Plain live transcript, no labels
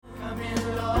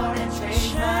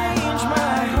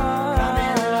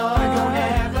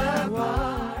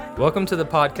Welcome to the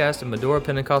podcast of Medora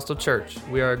Pentecostal Church.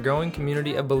 We are a growing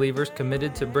community of believers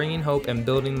committed to bringing hope and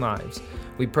building lives.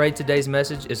 We pray today's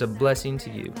message is a blessing to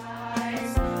you.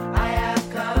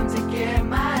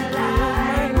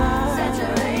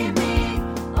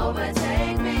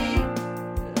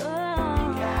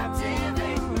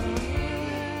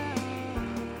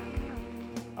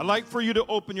 I'd like for you to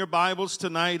open your Bibles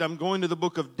tonight. I'm going to the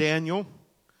book of Daniel,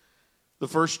 the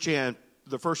first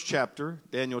chapter,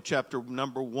 Daniel chapter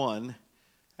number 1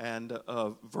 and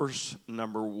verse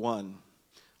number 1.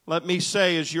 Let me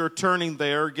say, as you're turning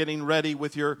there, getting ready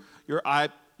with your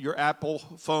Apple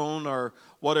phone or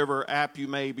whatever app you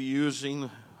may be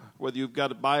using, whether you've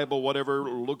got a Bible, whatever,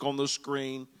 look on the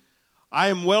screen. I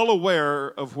am well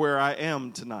aware of where I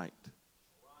am tonight.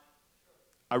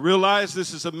 I realize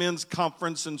this is a men's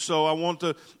conference, and so I want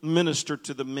to minister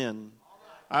to the men.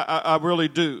 I really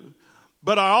do.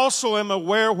 But I also am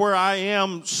aware where I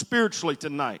am spiritually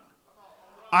tonight.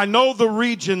 I know the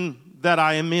region that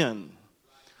I am in.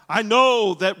 I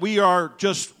know that we are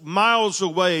just miles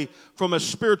away from a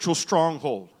spiritual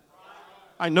stronghold.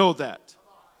 I know that.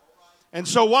 And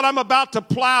so what I'm about to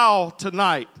plow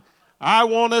tonight, I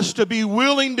want us to be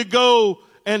willing to go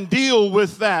and deal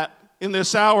with that in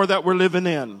this hour that we're living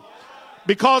in.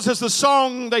 Because as the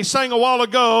song they sang a while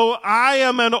ago, I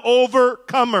am an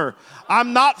overcomer.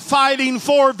 I'm not fighting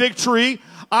for victory.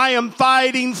 I am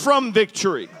fighting from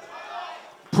victory.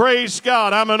 Praise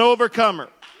God, I'm an overcomer.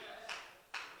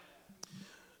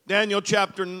 Daniel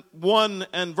chapter 1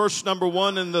 and verse number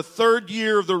 1. In the 3rd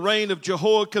year of the reign of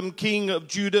Jehoiakim, king of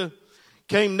Judah,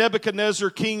 came Nebuchadnezzar,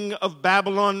 king of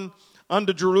Babylon,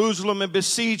 unto Jerusalem and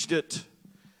besieged it.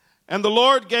 And the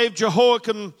Lord gave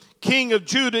Jehoiakim, king of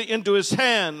Judah, into his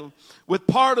hand with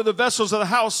part of the vessels of the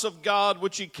house of God,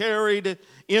 which he carried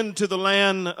into the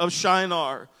land of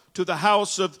Shinar, to the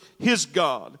house of his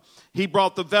God. He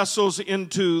brought the vessels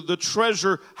into the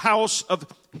treasure house of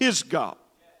his God.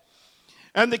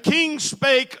 And the king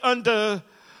spake unto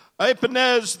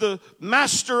Epenez, the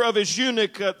master of his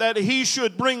eunuch, that he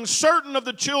should bring certain of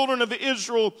the children of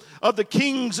Israel of the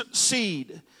king's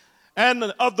seed and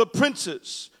of the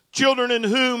princes, children in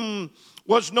whom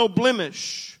was no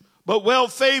blemish, but well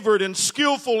favored and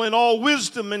skillful in all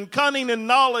wisdom and cunning and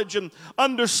knowledge and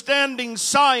understanding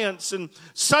science, and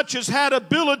such as had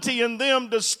ability in them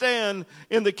to stand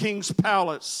in the king's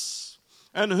palace,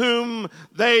 and whom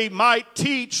they might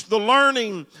teach the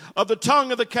learning of the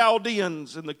tongue of the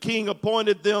Chaldeans. And the king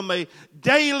appointed them a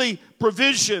daily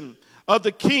provision of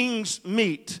the king's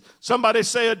meat. Somebody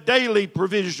say a daily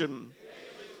provision.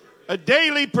 A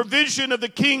daily provision of the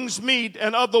king's meat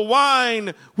and of the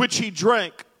wine which he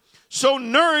drank, so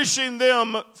nourishing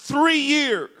them 3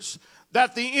 years,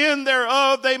 that the end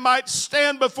thereof they might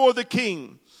stand before the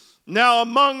king. Now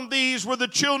among these were the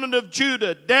children of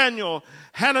Judah, Daniel,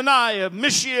 Hananiah,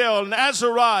 Mishael, and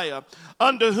Azariah,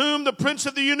 unto whom the prince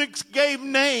of the eunuchs gave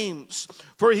names.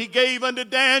 For he gave unto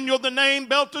Daniel the name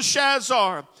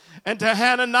Belteshazzar, and to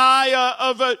Hananiah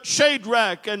of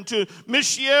Shadrach, and to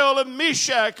Mishael of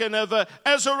Meshach, and of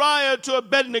Azariah to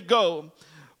Abednego.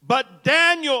 But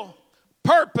Daniel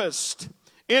purposed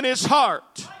in his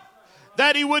heart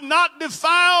that he would not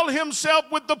defile himself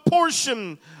with the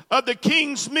portion of the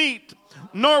king's meat,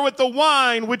 nor with the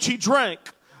wine which he drank.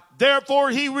 Therefore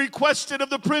he requested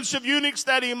of the prince of eunuchs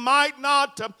that he might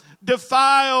not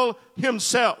defile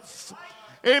himself.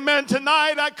 Amen.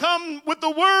 Tonight I come with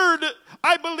the word,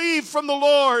 I believe, from the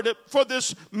Lord for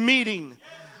this meeting.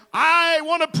 I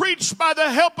want to preach by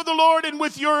the help of the Lord and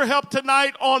with your help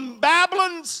tonight on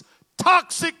Babylon's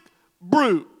toxic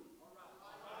brew.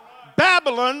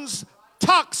 Babylon's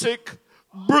toxic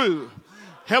brew.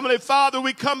 Heavenly Father,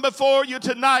 we come before you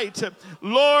tonight.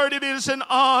 Lord, it is an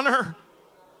honor.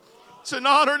 It's an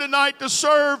honor tonight to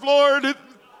serve, Lord,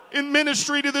 in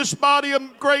ministry to this body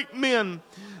of great men.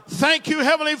 Thank you,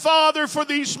 Heavenly Father, for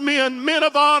these men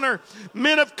of honor,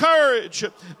 men of courage,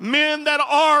 men that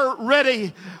are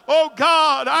ready. Oh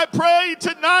God, I pray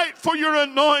tonight for your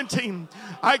anointing.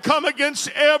 I come against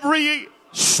every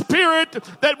spirit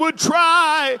that would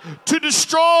try to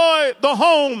destroy the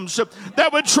homes,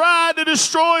 that would try to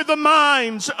destroy the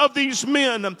minds of these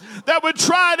men, that would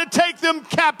try to take them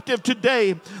captive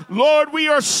today. Lord, we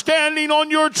are standing on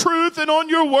your truth and on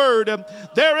your word.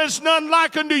 There is none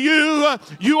like unto you.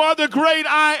 You are the great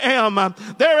I am.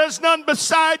 There is none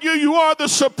beside you. You are the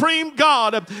supreme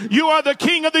God. You are the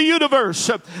King of the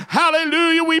universe.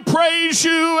 Hallelujah. We praise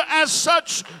you as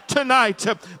such tonight.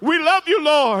 We love you,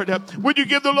 Lord. Would you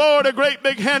give the Lord a great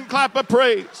big hand clap of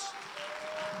praise?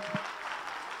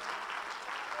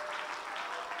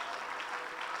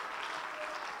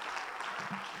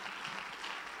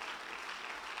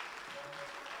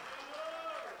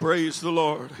 Praise the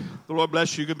Lord. The Lord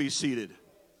bless you. You can be seated.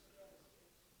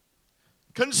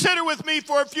 Consider with me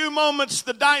for a few moments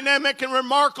the dynamic and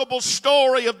remarkable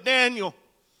story of Daniel.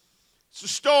 It's a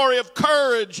story of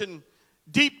courage and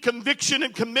deep conviction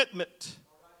and commitment.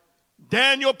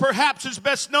 Daniel perhaps is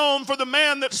best known for the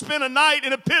man that spent a night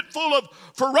in a pit full of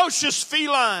ferocious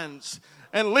felines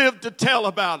and lived to tell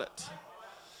about it.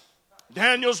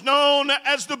 Daniel's known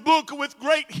as the book with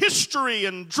great history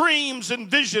and dreams and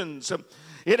visions.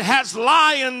 It has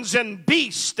lions and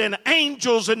beasts and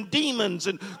angels and demons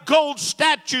and gold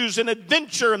statues and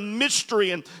adventure and mystery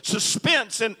and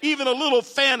suspense and even a little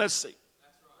fantasy.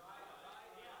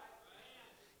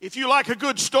 If you like a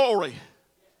good story,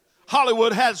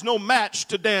 Hollywood has no match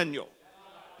to Daniel.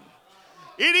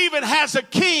 It even has a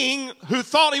king who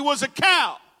thought he was a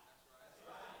cow.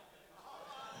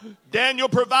 Daniel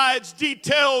provides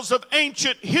details of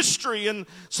ancient history and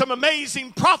some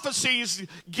amazing prophecies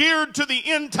geared to the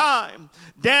end time.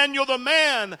 Daniel the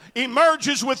man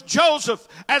emerges with Joseph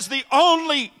as the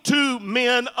only two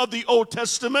men of the Old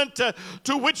Testament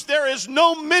to which there is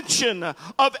no mention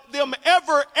of them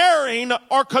ever erring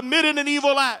or committing an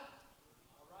evil act.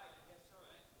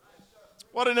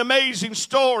 What an amazing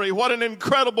story. What an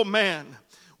incredible man.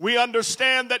 We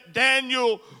understand that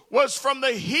Daniel was from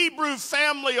the Hebrew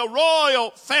family, a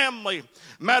royal family.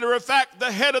 Matter of fact, the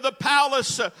head of the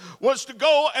palace was to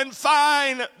go and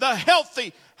find the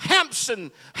healthy,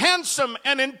 handsome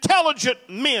and intelligent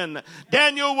men.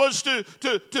 Daniel was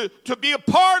to be a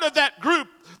part of that group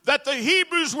that the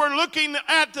Hebrews were looking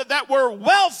at, that were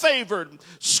well-favored,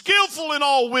 skillful in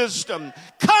all wisdom,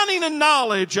 cunning in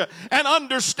knowledge, and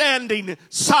understanding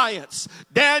science.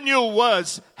 Daniel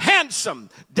was handsome.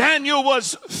 Daniel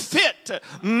was fit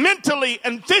mentally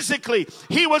and physically.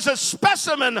 He was a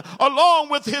specimen along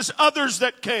with his others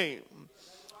that came.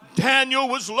 Daniel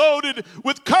was loaded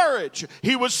with courage.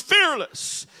 He was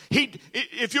fearless.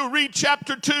 If you read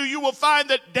chapter 2, you will find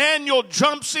that Daniel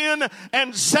jumps in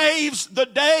and saves the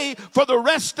day for the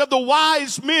rest of the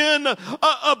wise men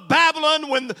of Babylon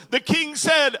when the king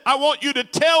said, I want you to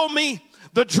tell me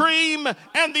the dream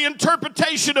and the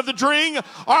interpretation of the dream, or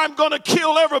I'm going to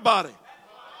kill everybody.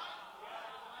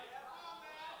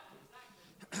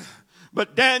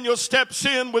 But Daniel steps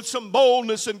in with some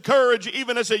boldness and courage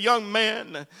even as a young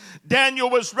man. Daniel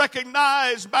was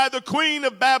recognized by the queen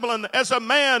of Babylon as a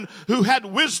man who had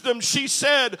wisdom. She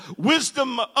said,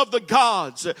 wisdom of the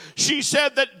gods. She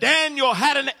said that Daniel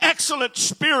had an excellent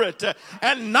spirit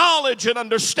and knowledge and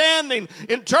understanding,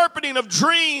 interpreting of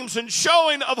dreams and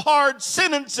showing of hard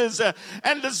sentences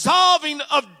and dissolving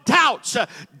of doubts.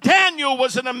 Daniel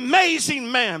was an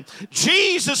amazing man.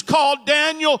 Jesus called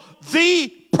Daniel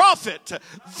the prophet.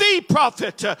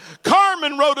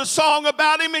 Carmen wrote a song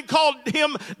about him and called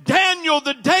him Daniel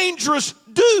the dangerous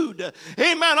dude.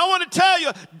 Amen. I want to tell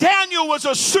you, Daniel was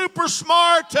a super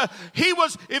smart. He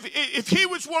was, if he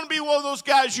was want to be one of those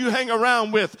guys you hang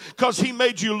around with because he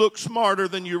made you look smarter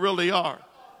than you really are.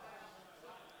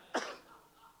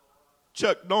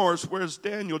 Chuck Norris wears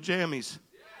Daniel jammies.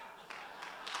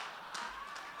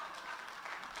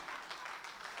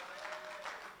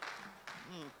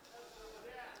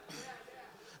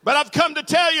 But I've come to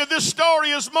tell you this story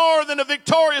is more than a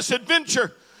victorious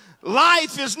adventure.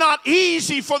 Life is not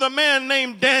easy for the man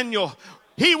named Daniel.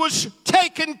 He was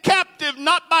taken captive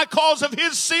not by cause of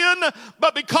his sin,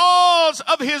 but because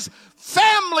of his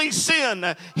family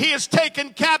sin. He is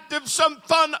taken captive some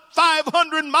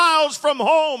 500 miles from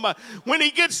home. When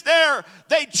he gets there,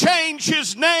 they change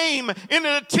his name in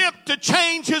an attempt to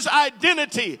change his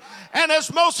identity. And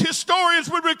as most historians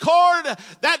would record,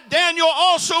 that Daniel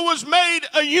also was made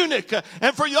a eunuch.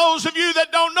 And for those of you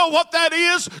that don't know what that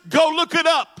is, go look it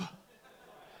up.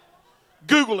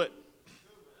 Google it.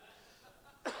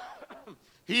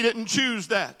 He didn't choose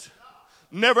that.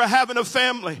 Never having a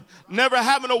family, never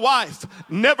having a wife,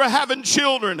 never having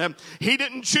children. He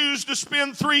didn't choose to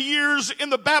spend 3 years in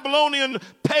the Babylonian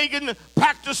pagan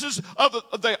practices of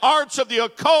the arts of the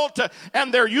occult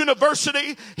and their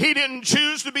university. He didn't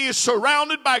choose to be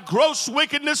surrounded by gross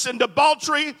wickedness and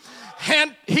debauchery.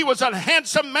 He was a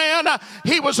handsome man.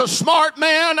 He was a smart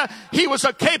man. He was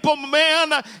a capable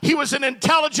man. He was an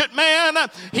intelligent man.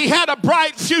 He had a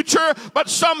bright future, but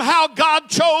somehow God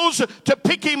chose to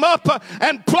pick him up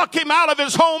and pluck him out of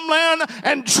his homeland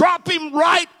and drop him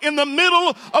right in the middle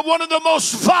of one of the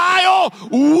most vile,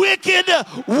 wicked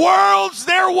worlds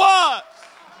there was.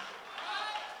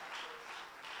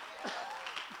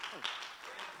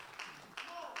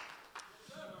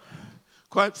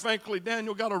 Quite frankly,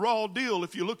 Daniel got a raw deal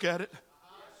if you look at it.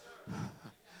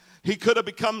 He could have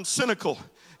become cynical.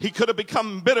 He could have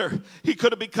become bitter. He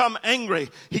could have become angry.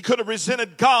 He could have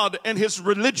resented God and his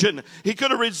religion. He could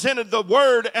have resented the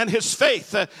word and his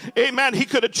faith. Amen. He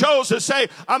could have chose to say,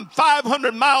 I'm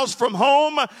 500 miles from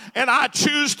home and I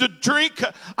choose to drink.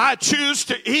 I choose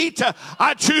to eat.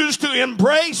 I choose to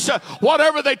embrace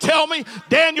whatever they tell me.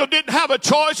 Daniel didn't have a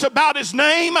choice about his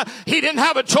name. He didn't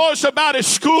have a choice about his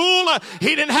school.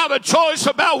 He didn't have a choice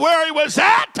about where he was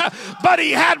at, but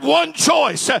he had one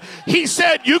choice. He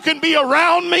said, you can be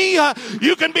around me,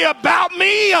 you can be about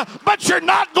me, but you're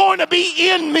not going to be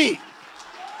in me.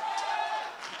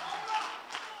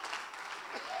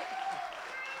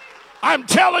 I'm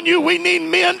telling you, we need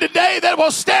men today that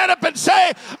will stand up and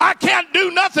say, I can't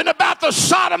do nothing about the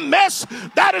Sodom mess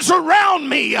that is around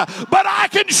me, but I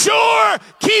can sure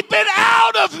keep it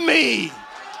out of me.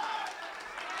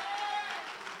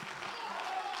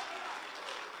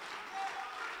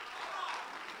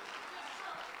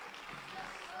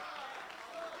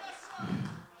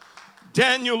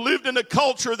 Daniel lived in a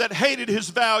culture that hated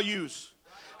his values,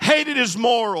 hated his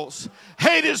morals,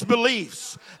 hated his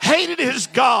beliefs, hated his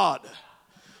God.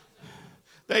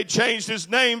 They changed his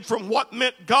name from what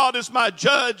meant God is my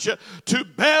judge to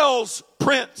Baal's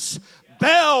prince.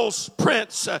 Baal's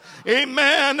prince.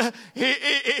 Amen.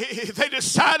 They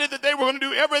decided that they were going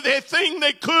to do everything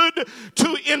they could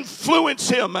to influence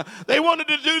him. They wanted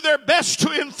to do their best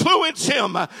to influence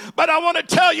him. But I want to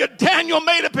tell you, Daniel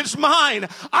made up his mind.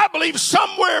 I believe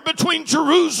somewhere between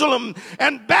Jerusalem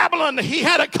and Babylon, he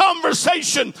had a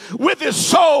conversation with his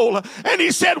soul. And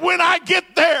he said, when I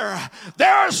get there,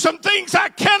 there are some things I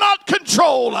cannot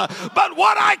control, but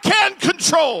what I can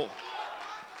control.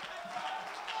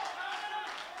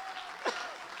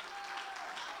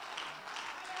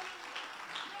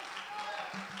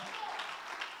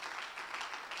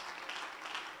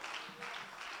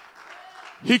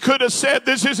 He could have said,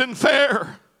 this isn't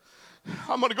fair.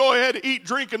 I'm going to go ahead and eat,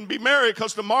 drink, and be merry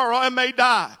because tomorrow I may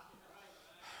die.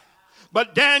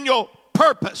 But Daniel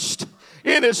purposed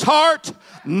in his heart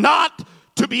not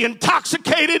to be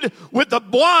intoxicated with the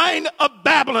wine of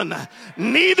Babylon,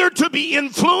 neither to be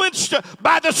influenced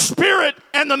by the spirit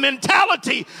and the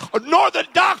mentality, nor the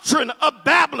doctrine of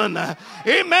Babylon.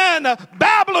 Amen.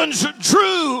 Babylon's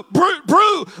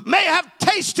brew may have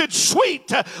tasted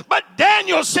sweet, but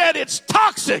Daniel said it's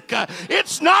toxic.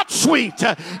 It's not sweet.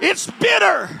 It's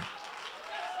bitter.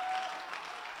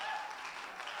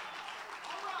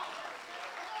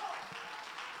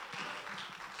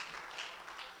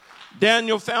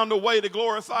 Daniel found a way to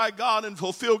glorify God and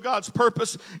fulfill God's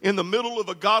purpose in the middle of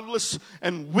a godless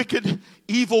and wicked,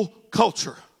 evil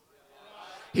culture.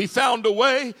 He found a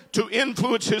way to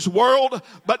influence his world,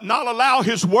 but not allow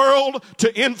his world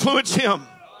to influence him.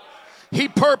 He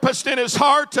purposed in his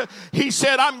heart. He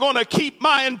said, I'm going to keep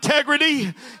my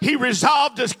integrity. He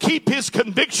resolved to keep his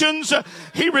convictions.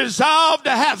 He resolved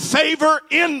to have favor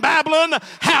in Babylon,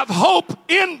 have hope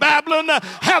in Babylon,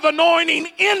 have anointing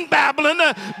in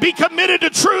Babylon, be committed to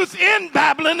truth in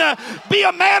Babylon, be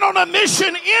a man on a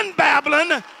mission in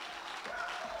Babylon.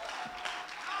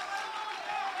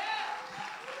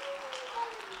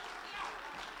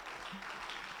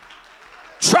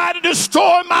 Try to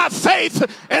destroy my faith,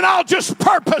 and I'll just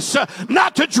purpose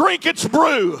not to drink its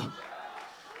brew.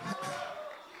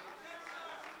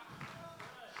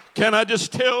 Can I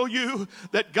just tell you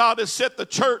that God has set the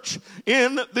church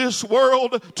in this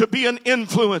world to be an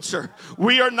influencer?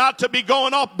 We are not to be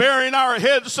going off burying our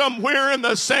heads somewhere in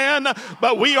the sand,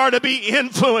 but we are to be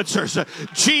influencers.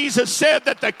 Jesus said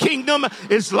that the kingdom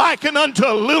is likened unto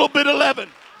a little bit of leaven.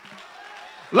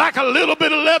 Like a little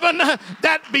bit of leaven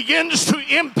that begins to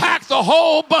impact the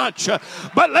whole bunch.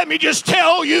 But let me just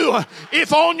tell you,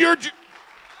 if on your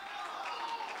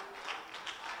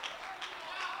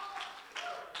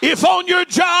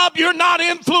job you're not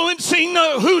influencing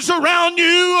who's around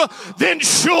you, then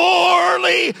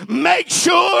surely make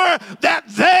sure that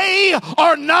they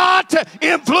are not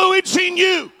influencing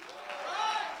you.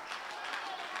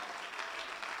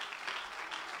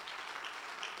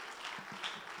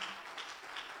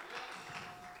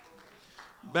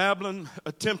 Babylon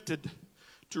attempted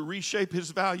to reshape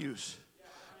his values,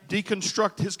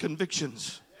 deconstruct his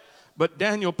convictions, but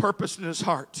Daniel purposed in his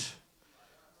heart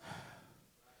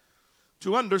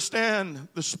to understand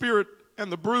the spirit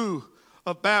and the brew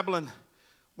of Babylon.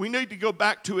 We need to go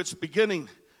back to its beginning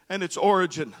and its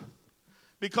origin,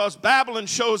 because Babylon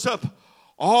shows up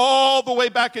all the way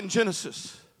back in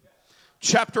Genesis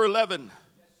chapter 11,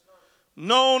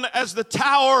 known as the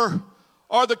Tower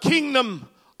or the Kingdom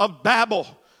of Babel.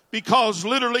 Because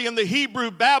literally in the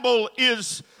Hebrew, Babel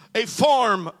is a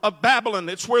form of Babylon.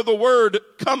 It's where the word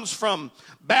comes from.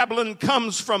 Babylon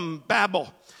comes from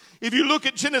Babel. If you look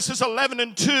at Genesis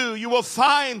 11:2, you will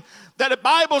find that the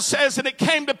Bible says, and it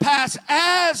came to pass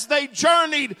as they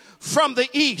journeyed from the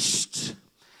east,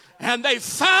 and they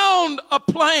found a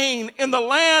plain in the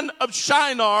land of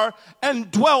Shinar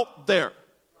and dwelt there.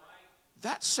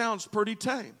 That sounds pretty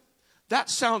tame. That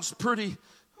sounds pretty,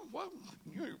 well,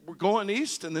 we're going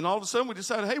east, and then all of a sudden we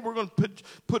decided, hey, we're going to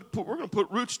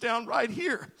put roots down right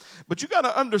here. But you got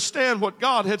to understand what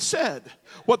God had said,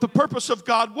 what the purpose of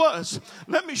God was.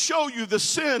 Let me show you the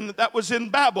sin that was in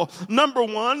Babel. Number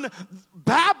one,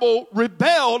 Babel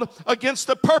rebelled against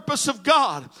the purpose of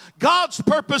God. God's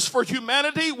purpose for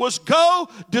humanity was go,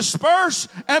 disperse,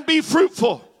 and be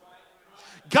fruitful.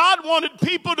 God wanted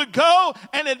people to go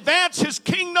and advance his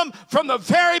kingdom from the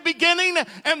very beginning,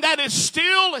 and that is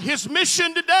still his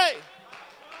mission today.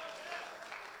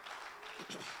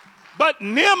 But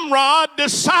Nimrod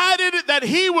decided that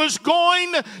he was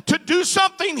going to do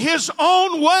something his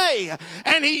own way.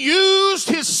 And he used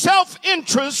his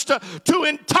self-interest to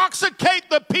intoxicate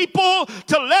the people,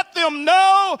 to let them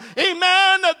know,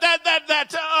 amen,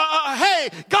 hey,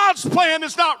 God's plan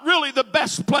is not really the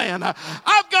best plan.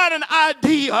 I've got an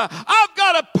idea. I've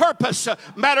got a purpose.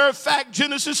 Matter of fact,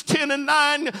 Genesis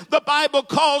 10:9, the Bible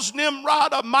calls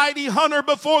Nimrod a mighty hunter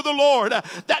before the Lord.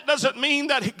 That doesn't mean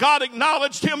that God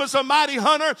acknowledged him as a mighty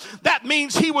hunter. That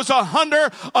means he was a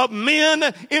hunter of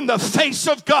men in the face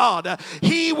of God.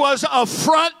 He was a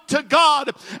front to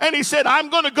God, and he said, I'm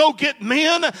going to go get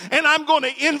men, and I'm going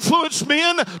to influence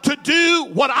men to do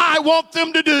what I want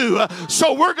them to do.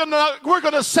 So we're going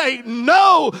to say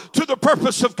no to the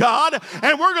purpose of God,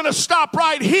 and we're going to stop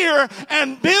right here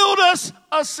and build us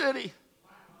a city.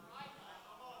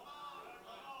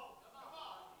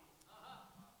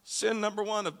 Sin number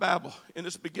one of Babel in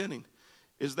its beginning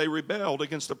is they rebelled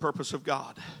against the purpose of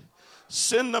God.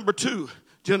 Sin number two,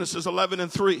 Genesis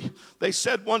 11:3, they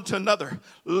said one to another,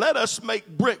 let us make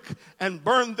brick and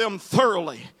burn them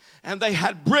thoroughly. And they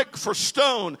had brick for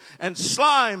stone, and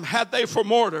slime had they for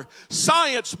mortar.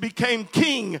 Science became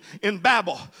king in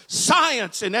Babel.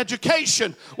 Science and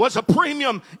education was a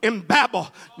premium in Babel.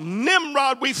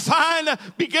 Nimrod, we find,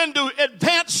 began to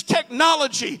advance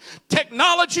technology.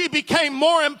 Technology became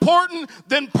more important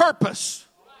than purpose.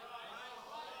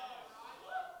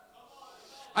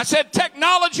 I said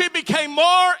technology became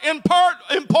more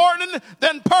important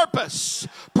than purpose.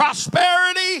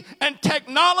 Prosperity and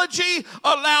technology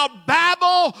allowed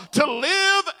Babel to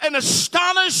live an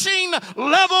astonishing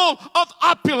level of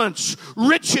opulence,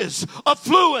 riches,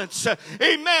 affluence.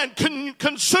 Amen.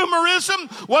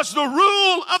 Consumerism was the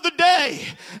rule of the day.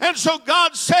 And so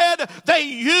God said they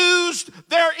used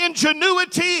their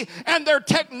ingenuity and their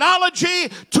technology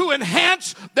to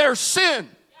enhance their sin.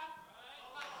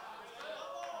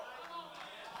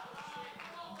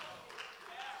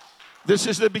 This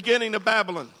is the beginning of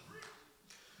Babylon.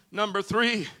 Number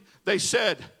three, they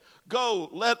said, go,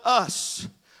 let us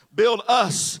build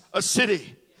us a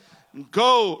city.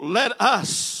 Go, let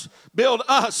us build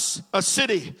us a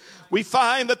city. We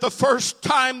find that the first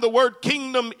time the word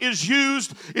kingdom is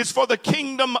used is for the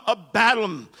kingdom of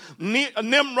Babylon.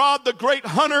 Nimrod, the great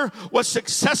hunter, was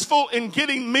successful in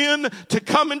getting men to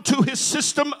come into his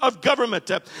system of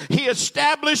government. He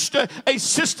established a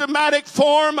systematic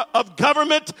form of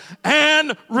government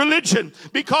and religion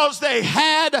because they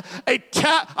had a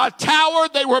tower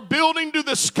they were building to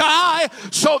the sky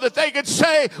so that they could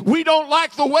say, we don't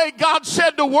like the way God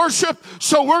said to worship,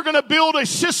 so we're going to build a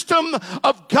system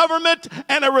of government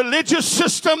and a religious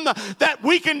system that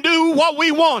we can do what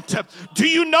we want. Do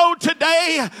you know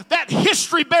today that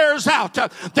history bears out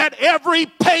that every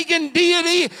pagan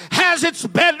deity has its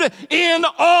bed in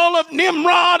all of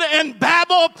Nimrod and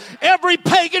Babel? Every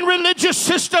pagan religious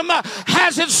system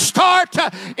has its start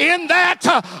in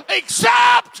that,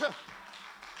 except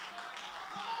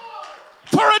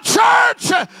for a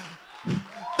church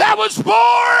that was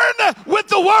born with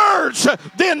the words,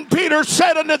 then Peter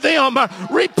said unto them,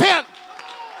 repent.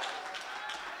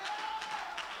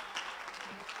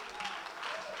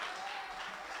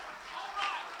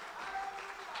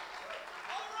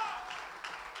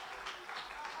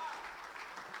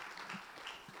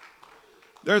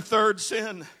 Their third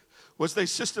sin was they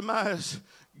systemized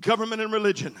government and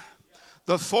religion.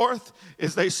 The fourth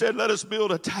is they said, let us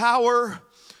build a tower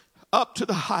up to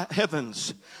the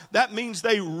heavens. That means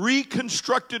they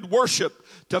reconstructed worship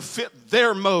to fit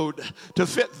their mode, to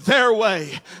fit their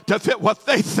way, to fit what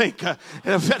they think,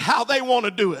 and fit how they want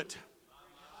to do it.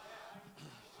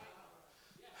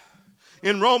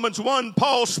 In Romans 1,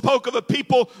 Paul spoke of a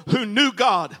people who knew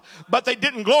God, but they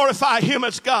didn't glorify him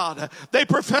as God. They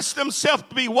professed themselves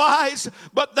to be wise,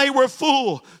 but they were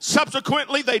fool.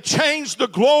 Subsequently, they changed the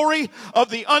glory of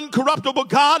the uncorruptible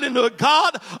God into a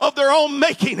God of their own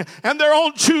making and their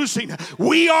own choosing.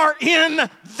 We are in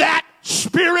that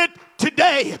spirit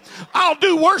today. I'll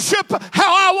do worship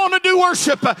how I want to do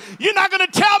worship. You're not going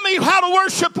to tell me how to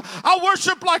worship. I'll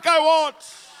worship like I want.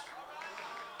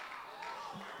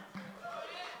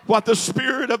 What the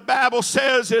spirit of Babel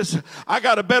says is, I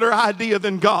got a better idea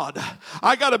than God.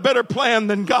 I got a better plan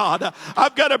than God.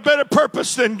 I've got a better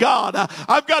purpose than God.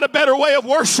 I've got a better way of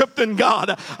worship than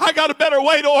God. I got a better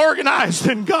way to organize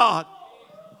than God.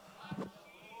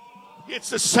 It's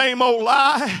the same old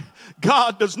lie.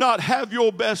 God does not have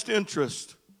your best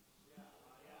interest.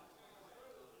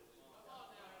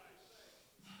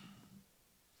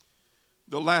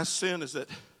 The last sin is that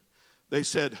they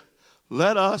said,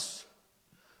 let us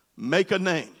make a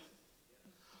name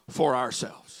for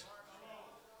ourselves.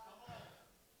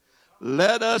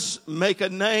 Let us make a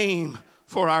name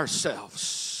for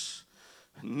ourselves.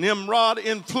 Nimrod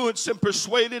influenced and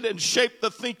persuaded and shaped the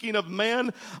thinking of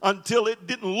man until it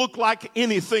didn't look like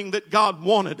anything that God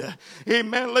wanted.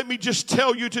 Amen. Let me just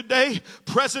tell you today,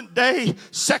 present day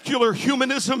secular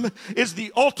humanism is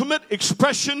the ultimate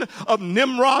expression of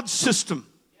Nimrod's system.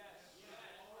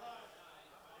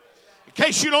 In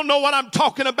case you don't know what I'm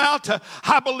talking about,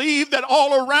 I believe that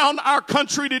all around our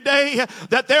country today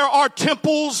that there are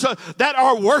temples that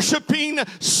are worshiping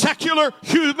secular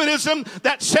humanism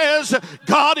that says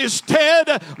God is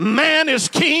dead, man is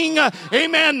king,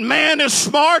 amen, man is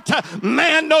smart,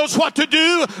 man knows what to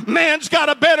do, man's got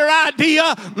a better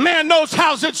idea, man knows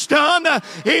how it's done,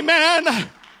 amen.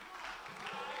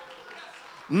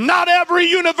 Not every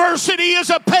university is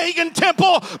a pagan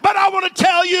temple, but I want to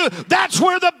tell you that's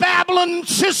where the Babylon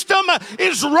system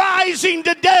is rising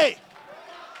today.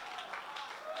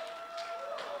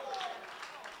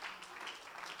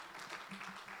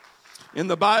 In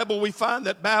the Bible, we find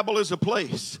that Babel is a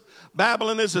place.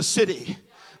 Babylon is a city.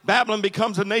 Babylon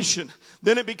becomes a nation.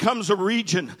 Then it becomes a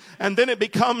region. And then it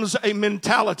becomes a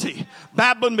mentality.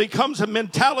 Babylon becomes a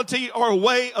mentality or a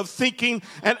way of thinking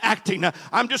and acting. Now,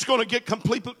 I'm just going to get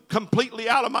completely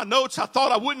out of my notes. I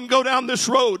thought I wouldn't go down this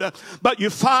road. But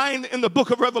you find in the book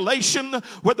of Revelation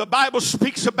where the Bible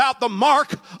speaks about the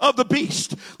mark of the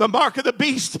beast. The mark of the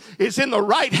beast is in the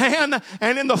right hand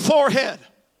and in the forehead.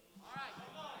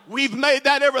 We've made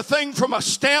that everything from a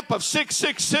stamp of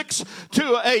 666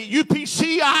 to a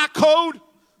UPCI code.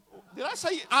 Did I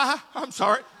say I? I'm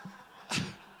sorry.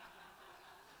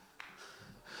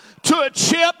 To a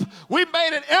chip. We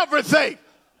made it everything.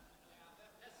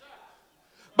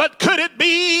 But could it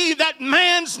be that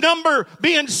man's number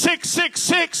being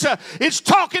 666 is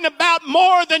talking about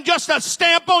more than just a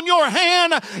stamp on your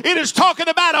hand? It is talking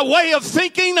about a way of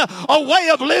thinking, a way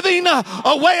of living,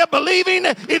 a way of believing.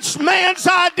 It's man's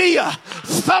idea.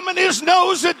 Thumbing his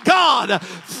nose at God.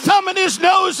 Thumbing his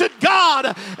nose at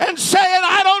God and saying,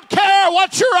 I don't care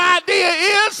what your idea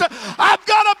is. I've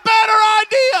got a better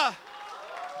idea.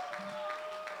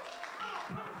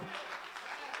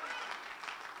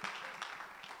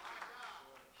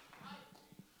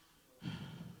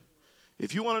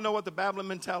 If you want to know what the Babylon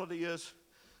mentality is,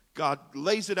 God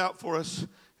lays it out for us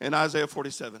in Isaiah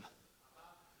 47.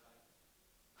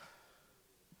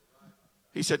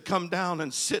 He said, come down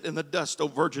and sit in the dust, O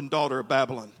virgin daughter of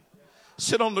Babylon.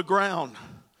 Sit on the ground.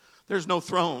 There's no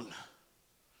throne.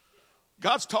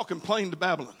 God's talking plain to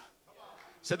Babylon.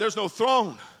 He said, there's no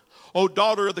throne, O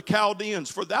daughter of the Chaldeans,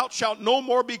 for thou shalt no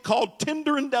more be called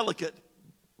tender and delicate.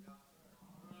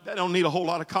 That don't need a whole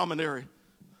lot of commentary.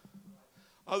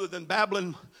 Other than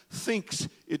Babylon thinks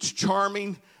it's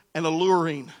charming and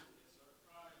alluring.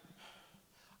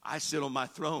 I sit on my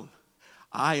throne.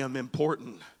 I am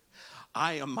important.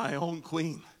 I am my own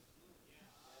queen.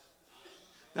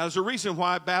 Now, there's a reason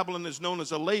why Babylon is known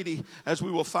as a lady, as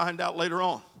we will find out later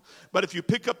on. But if you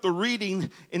pick up the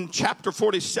reading in chapter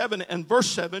 47 and verse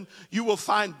 7, you will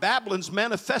find Babylon's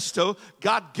manifesto.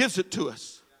 God gives it to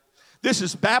us. This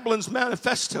is Babylon's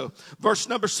manifesto, verse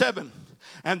number 7.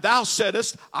 And thou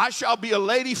saidest, I shall be a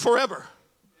lady forever.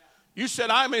 You said,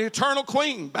 I'm an eternal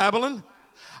queen, Babylon.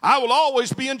 I will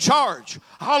always be in charge.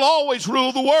 I'll always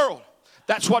rule the world.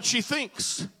 That's what she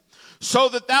thinks. So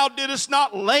that thou didst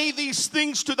not lay these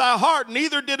things to thy heart,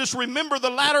 neither didst remember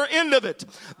the latter end of it.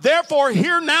 Therefore,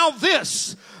 hear now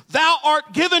this. Thou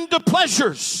art given to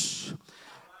pleasures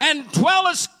and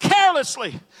dwellest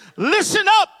carelessly. Listen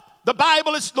up.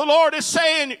 The Lord is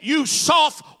saying, you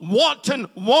soft, wanton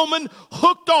woman,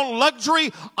 hooked on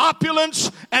luxury,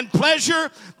 opulence, and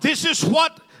pleasure. This is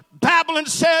what Babylon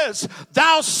says,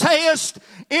 thou sayest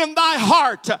in thy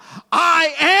heart,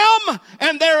 I am,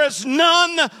 and there is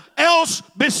none else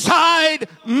beside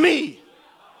me.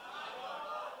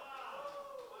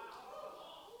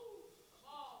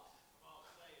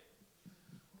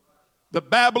 The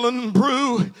Babylon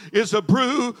brew is a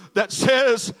brew that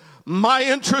says, my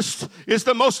interest is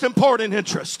the most important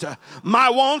interest. My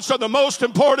wants are the most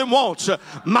important wants.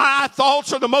 My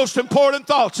thoughts are the most important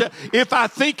thoughts. If I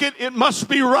think it, it must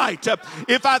be right.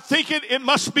 If I think it, it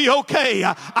must be okay.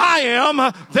 I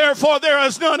am, therefore there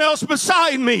is none else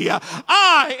beside me.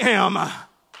 I am.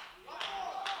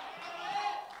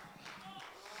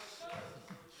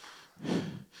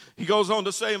 He goes on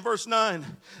to say in verse 9,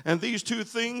 and these two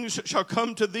things shall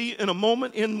come to thee in a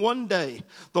moment, in one day,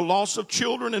 the loss of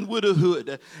children and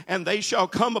widowhood, and they shall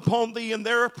come upon thee in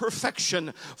their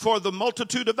perfection, for the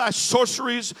multitude of thy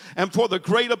sorceries and for the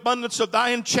great abundance of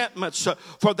thy enchantments.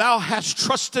 For thou hast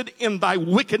trusted in thy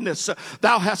wickedness.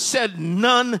 Thou hast said,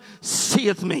 none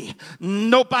seeth me.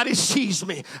 Nobody sees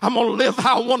me. I'm going to live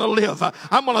how I want to live.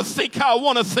 I'm going to think how I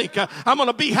want to think. I'm going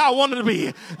to be how I want to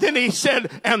be. Then he said,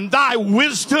 and thy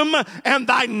wisdom and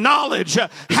thy knowledge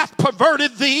hath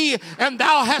perverted thee, and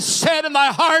thou hast said in thy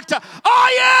heart,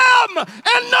 I am,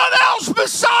 and none else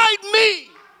beside me.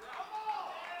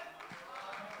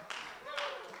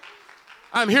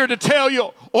 I'm here to tell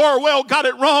you, Orwell got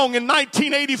it wrong in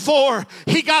 1984.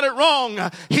 He got it wrong.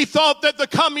 He thought that the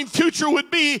coming future would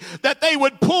be that they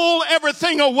would pull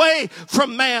everything away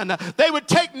from man. They would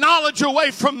take knowledge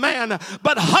away from man.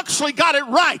 But Huxley got it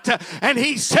right. And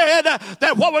he said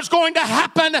that what was going to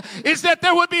happen is that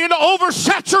there would be an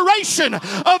oversaturation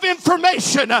of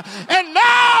information. And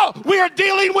now we are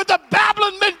dealing with a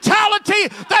Babylon mentality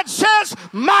that says,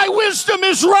 my wisdom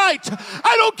is right.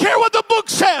 I don't care what the book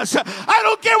says. I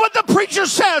don't care what the preacher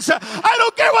says. I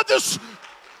don't care what this...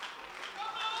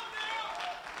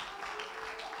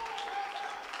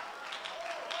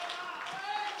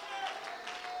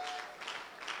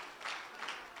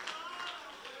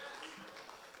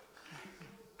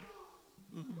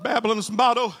 Babylon's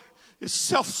motto is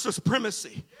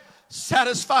self-supremacy,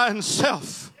 satisfying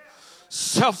self,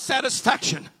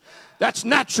 self-satisfaction. That's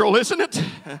natural, isn't it?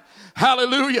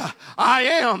 Hallelujah. I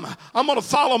am. I'm going to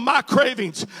follow my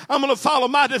cravings. I'm going to follow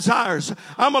my desires.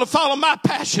 I'm going to follow my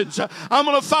passions. I'm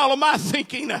going to follow my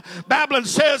thinking. Babylon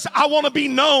says, I want to be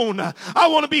known. I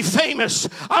want to be famous.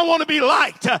 I want to be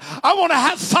liked. I want to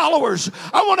have followers.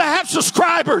 I want to have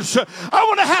subscribers. I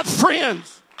want to have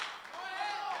friends.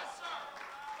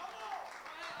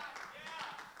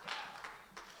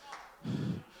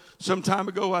 Some time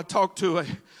ago, I talked to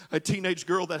a teenage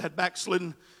girl that had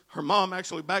backslidden. Her mom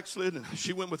actually backslid, and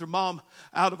she went with her mom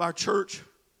out of our church.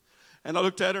 And I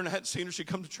looked at her, and I hadn't seen her. She'd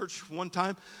come to church one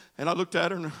time, and I looked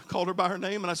at her and called her by her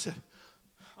name, and I said,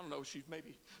 I don't know, she's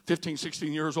maybe 15,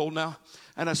 16 years old now.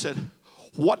 And I said,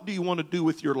 what do you want to do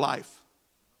with your life?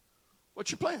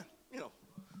 What's your plan? You know,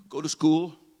 go to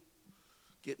school,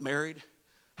 get married,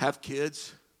 have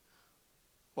kids.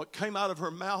 What came out of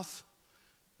her mouth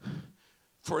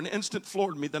for an instant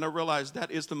floored me. Then I realized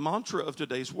that is the mantra of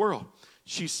today's world.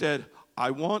 She said, I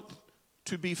want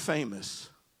to be famous.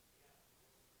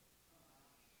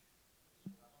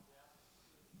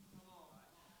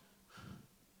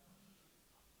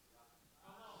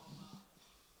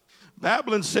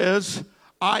 Babylon says,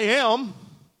 I am,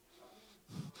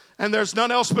 and there's none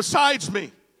else besides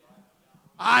me.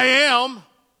 I am.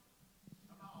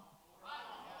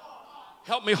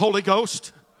 Help me, Holy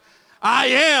Ghost. I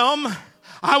am.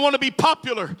 I want to be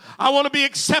popular. I want to be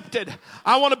accepted.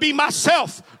 I want to be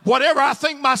myself, whatever I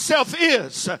think myself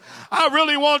is. I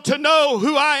really want to know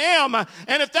who I am. And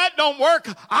if that don't work,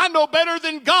 I know better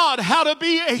than God how to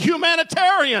be a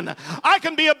humanitarian. I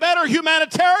can be a better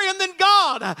humanitarian than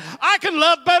God. I can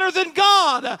love better than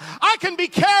God. I can be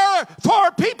care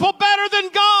for people better than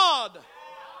God.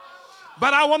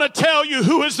 But I want to tell you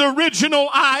who is the original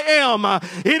I am.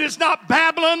 It is not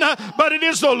Babylon, but it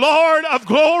is the Lord of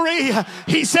glory.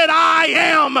 He said, I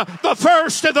am the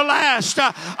first and the last.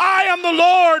 I am the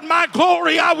Lord, my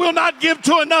glory I will not give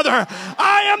to another.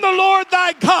 I am the Lord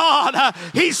thy God.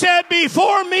 He said,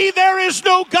 before me there is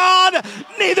no God,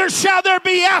 neither shall there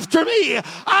be after me.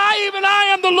 I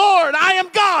am the Lord. I am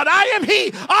God. I am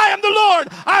He. I am the Lord.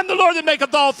 I am the Lord that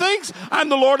maketh all things. I am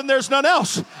the Lord and there's none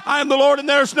else. I am the Lord and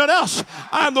there's none else.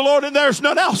 I am the Lord and there's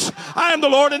none else. I am the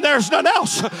Lord and there's none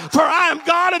else. For I am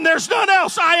God and there's none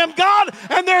else. I am God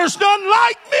and there's none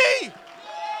like me.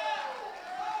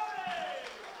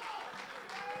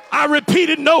 I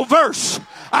repeated no verse.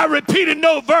 I repeated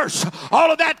no verse.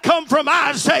 All of that come from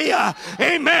Isaiah.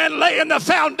 Amen. Laying the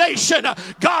foundation.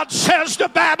 God says to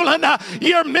Babylon,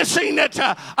 you're missing it.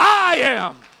 I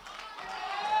am.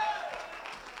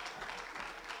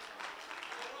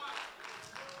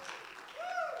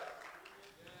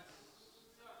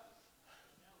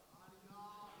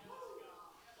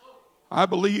 I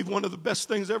believe one of the best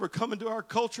things that ever come into our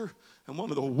culture and one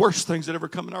of the worst things that ever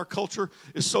come in our culture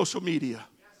is social media.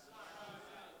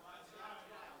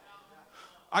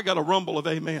 I got a rumble of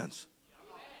amens.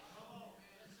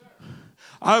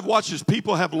 I've watched as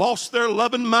people have lost their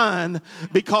loving mind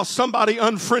because somebody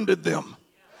unfriended them.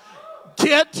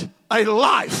 Get a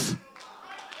life.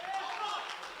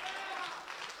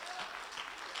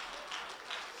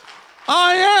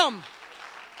 I am.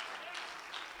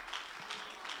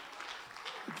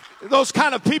 Those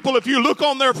kind of people, if you look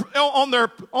on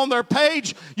their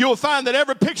page, you'll find that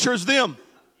every picture is them.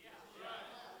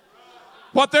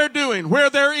 What they're doing, where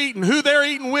they're eating, who they're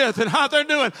eating with, and how they're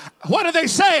doing. What are they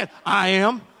saying? I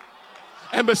am.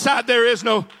 And beside there is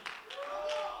no.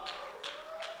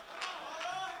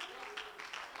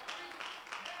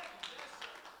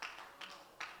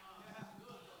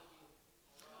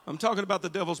 I'm talking about the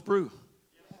devil's brew.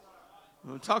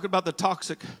 I'm talking about the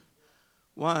toxic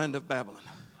wine of Babylon.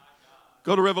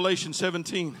 Go to Revelation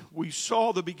 17. We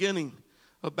saw the beginning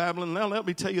of Babylon. Now let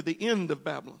me tell you the end of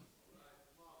Babylon.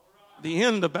 The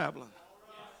end of Babylon.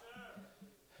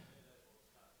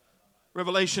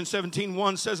 Revelation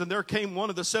 17:1 says, and there came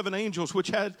one of the seven angels which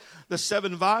had the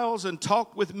seven vials and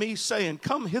talked with me, saying,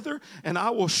 come hither, and I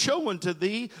will show unto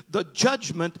thee the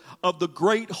judgment of the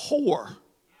great whore,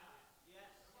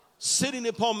 sitting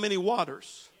upon many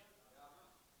waters.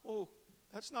 Oh,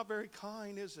 that's not very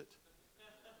kind, is it?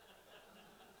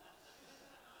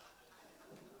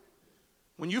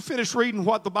 When you finish reading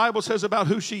what the Bible says about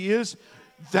who she is,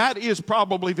 that is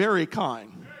probably very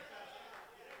kind.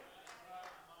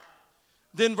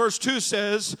 Then verse 2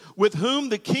 says, with whom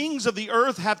the kings of the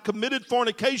earth have committed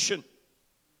fornication.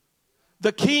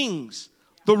 The kings,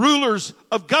 the rulers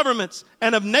of governments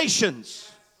and of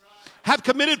nations have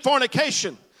committed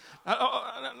fornication.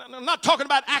 I'm not talking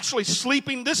about actually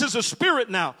sleeping. This is a spirit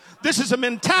now. This is a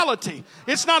mentality.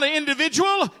 It's not an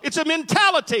individual. It's a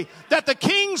mentality that the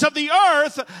kings of the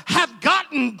earth have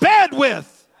gotten bed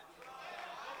with.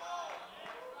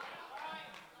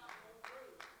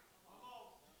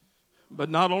 But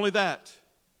not only that,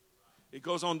 it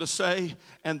goes on to say,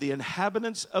 and the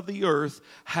inhabitants of the earth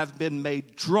have been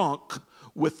made drunk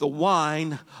with the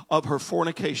wine of her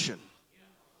fornication.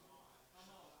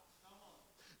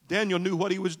 Daniel knew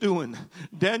what he was doing.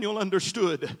 Daniel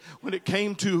understood when it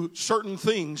came to certain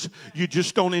things, you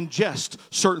just don't ingest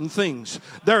certain things.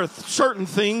 There are certain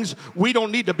things we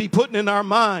don't need to be putting in our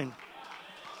mind.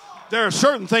 There are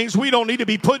certain things we don't need to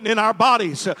be putting in our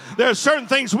bodies. There are certain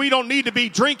things we don't need to be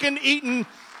drinking, eating,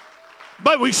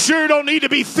 but we sure don't need to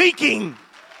be thinking.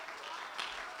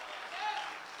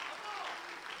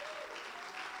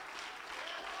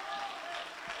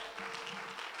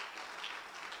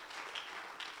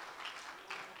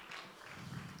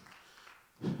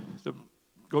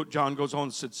 John goes on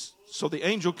and says, so the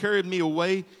angel carried me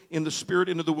away in the spirit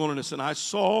into the wilderness, and I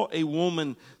saw a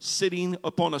woman sitting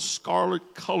upon a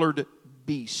scarlet-colored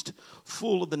beast,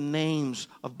 full of the names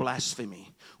of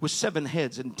blasphemy, with 7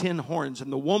 heads and 10 horns.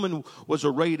 And the woman was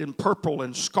arrayed in purple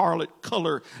and scarlet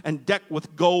color, and decked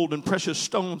with gold and precious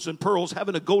stones and pearls,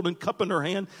 having a golden cup in her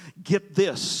hand. Get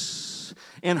this,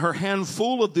 in her hand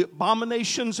full of the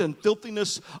abominations and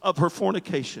filthiness of her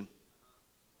fornication.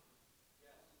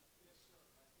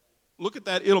 Look at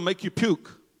that, it'll make you puke.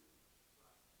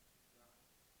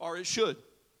 Or it should.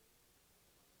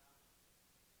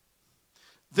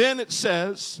 Then it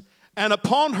says, and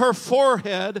upon her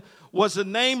forehead was a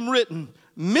name written,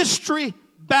 Mystery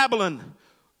Babylon,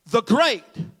 the Great,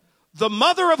 the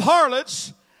mother of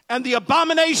harlots and the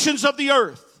abominations of the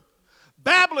earth.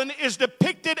 Babylon is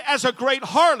depicted as a great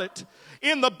harlot.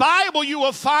 In the Bible, you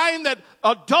will find that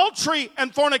adultery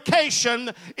and fornication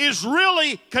is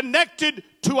really connected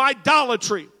to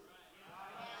idolatry.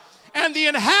 And the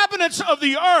inhabitants of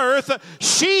the earth,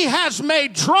 she has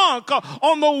made drunk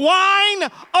on the wine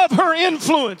of her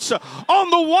influence, on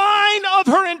the wine of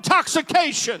her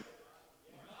intoxication.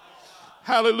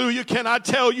 Hallelujah. Can I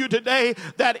tell you today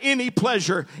that any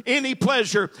pleasure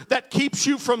that keeps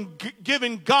you from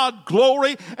giving God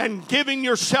glory and giving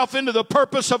yourself into the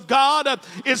purpose of God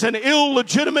is an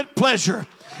illegitimate pleasure.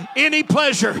 Any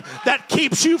pleasure that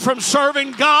keeps you from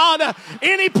serving God,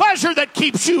 any pleasure that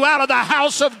keeps you out of the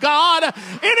house of God,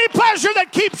 any pleasure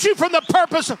that keeps you from the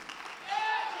purpose of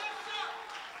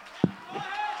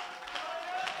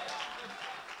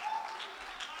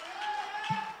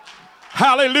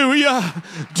Hallelujah.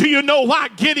 Do you know why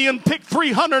Gideon picked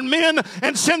 300 men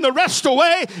and sent the rest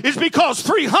away? It's because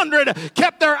 300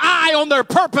 kept their eye on their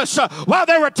purpose while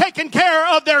they were taking care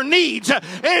of their needs.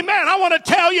 Amen. I want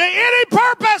to tell you, any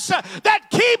purpose that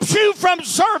keeps you from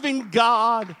serving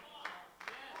God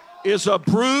is a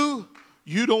brew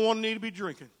you don't want to need to be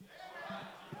drinking.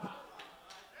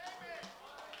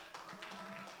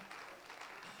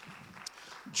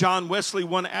 John Wesley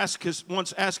once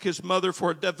asked his mother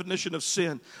for a definition of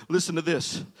sin. Listen to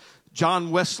this. John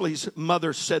Wesley's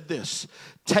mother said this: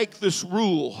 "Take this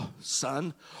rule,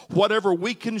 son. Whatever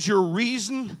weakens your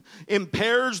reason,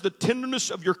 impairs the tenderness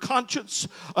of your conscience,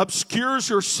 obscures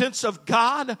your sense of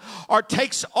God, or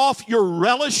takes off your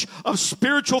relish of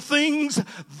spiritual things,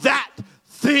 that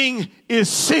thing is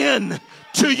sin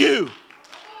to you."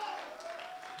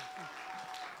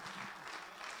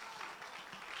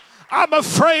 I'm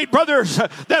afraid, brothers,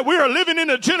 that we are living in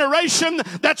a generation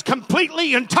that's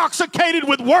completely intoxicated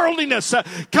with worldliness,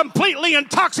 completely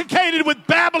intoxicated with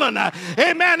Babylon.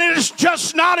 Amen. It is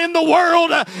just not in the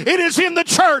world. It is in the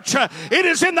church. It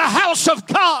is in the house of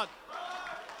God.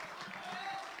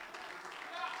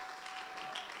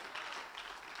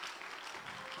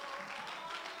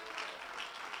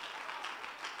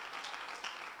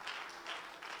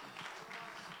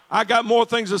 I got more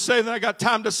things to say than I got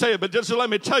time to say, but just let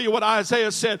me tell you what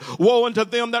Isaiah said. "Woe unto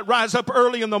them that rise up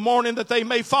early in the morning, that they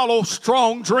may follow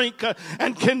strong drink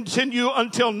and continue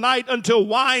until night, until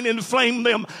wine inflame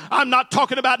them." I'm not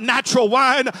talking about natural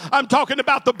wine. I'm talking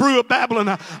about the brew of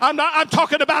Babylon. I'm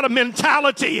talking about a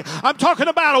mentality. I'm talking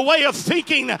about a way of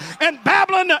thinking. And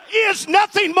Babylon is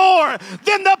nothing more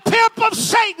than the pimp of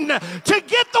Satan to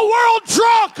get the world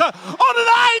drunk on an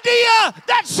idea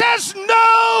that says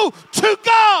no to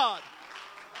God.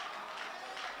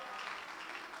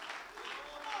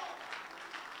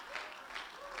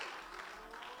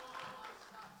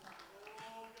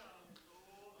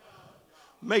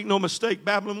 Make no mistake,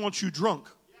 Babylon wants you drunk.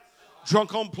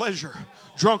 Drunk on pleasure,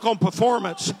 drunk on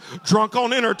performance, drunk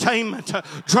on entertainment,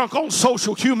 drunk on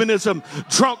social humanism,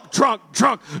 drunk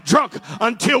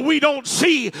until we don't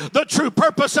see the true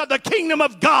purpose of the kingdom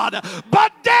of God.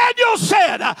 But Daniel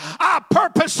said, "I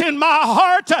purpose in my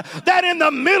heart that in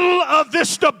the middle of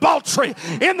this debauchery,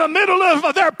 in the middle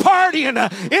of their partying,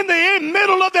 in the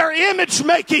middle of their image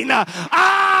making,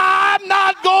 I'm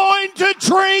not going to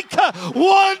drink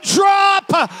one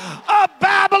drop of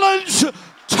Babylon's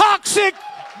toxic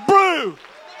brew."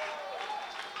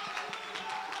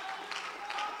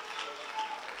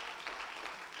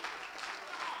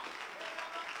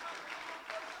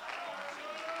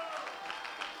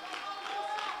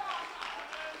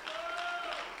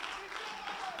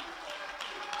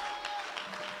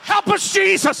 Help us,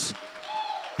 Jesus.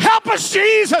 Help us,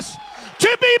 Jesus,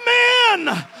 to be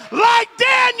men like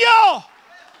Daniel.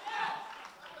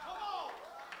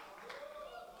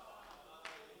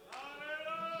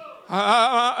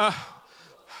 I've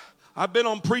been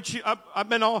on preaching. I've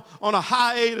been on a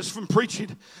hiatus from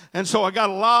preaching, and so I got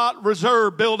a lot of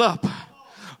reserve built up.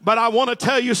 But I want to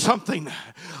tell you something.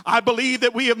 I believe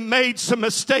that we have made some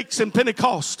mistakes in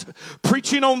Pentecost,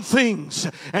 preaching on things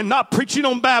and not preaching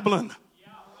on Babylon.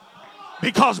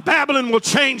 Because Babylon will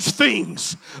change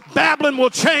things. Babylon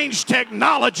will change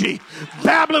technology.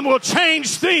 Babylon will change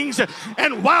things.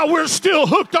 And while we're still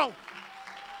hooked on,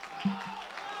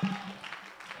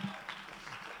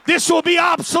 this will be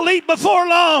obsolete before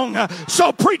long.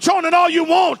 So preach on it all you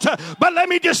want. But let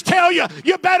me just tell you,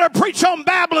 you better preach on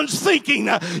Babylon's thinking.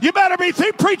 You better be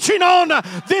preaching on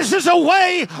this is a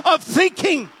way of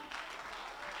thinking.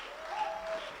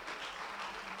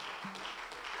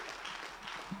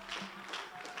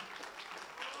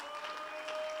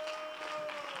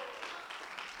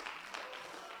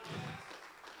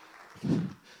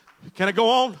 Can I go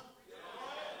on?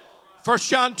 1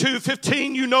 John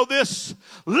 2:15, you know this.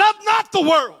 Love not the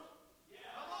world.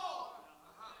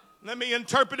 Let me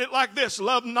interpret it like this.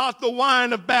 Love not the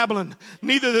wine of Babylon,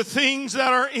 neither the things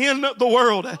that are in the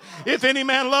world. If any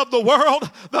man love the world,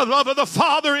 the love of the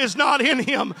Father is not in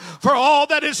him. For all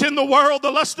that is in the world, the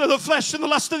lust of the flesh and the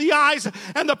lust of the eyes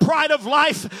and the pride of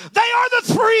life, they are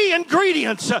the three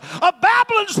ingredients of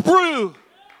Babylon's brew.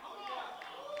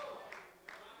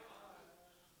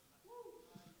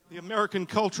 The American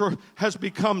culture has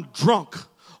become drunk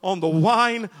on the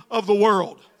wine of the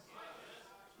world.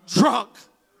 Drunk.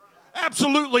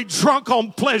 Absolutely drunk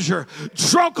on pleasure.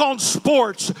 Drunk on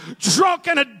sports. Drunk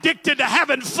and addicted to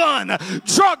having fun.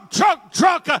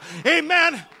 Drunk.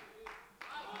 Amen.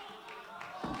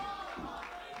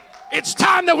 It's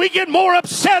time that we get more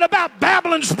upset about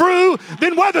Babylon's brew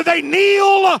than whether they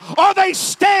kneel or they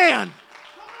stand.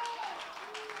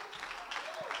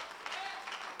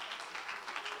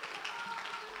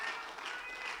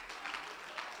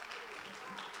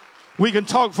 We can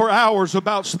talk for hours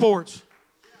about sports.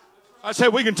 I said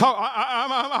we can talk.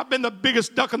 I've been the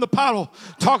biggest duck in the puddle.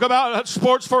 Talk about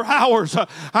sports for hours.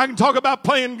 I can talk about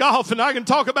playing golf, and I can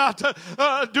talk about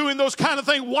doing those kind of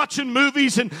things, watching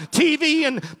movies and TV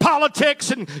and politics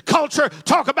and culture.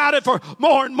 Talk about it for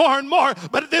more and more and more.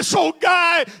 But this old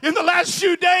guy in the last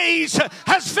few days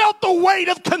has felt the weight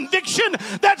of conviction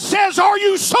that says, are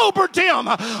you sober, Tim?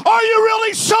 Are you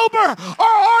really sober? Or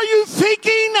are you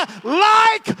thinking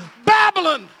like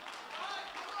Babylon?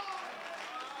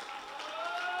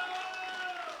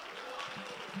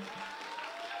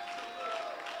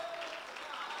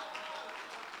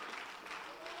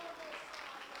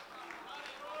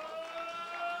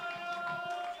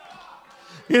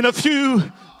 In a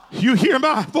few, you hear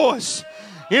my voice,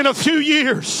 in a few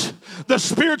years, the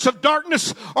spirits of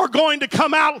darkness are going to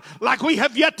come out like we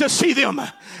have yet to see them.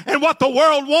 And what the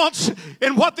world wants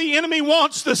and what the enemy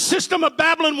wants, the system of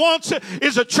Babylon wants,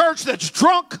 is a church that's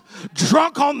drunk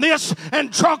on this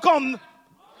and drunk on...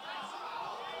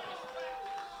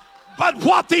 But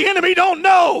what the enemy don't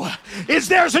know is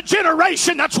there's a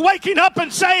generation that's waking up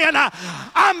and saying,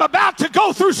 I'm about to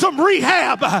go through some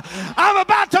rehab. I'm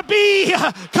about to be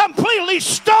completely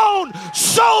stone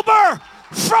sober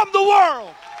from the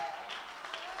world.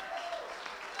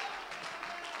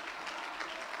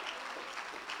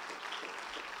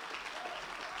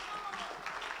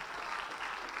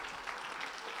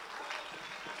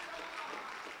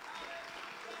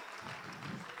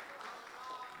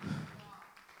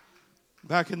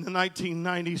 Back in the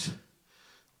 1990s,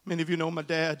 many of you know my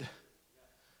dad.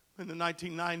 In the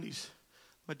 1990s,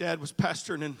 my dad was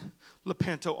pastoring in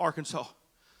Lepanto, Arkansas.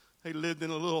 They lived in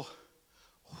a little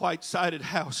white-sided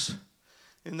house.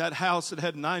 In that house, it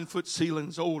had 9-foot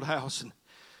ceilings, old house. And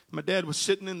my dad was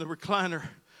sitting in the recliner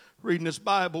reading his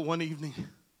Bible one evening.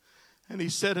 And he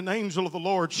said an angel of the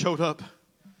Lord showed up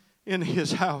in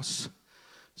his house.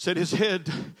 Said his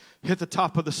head hit the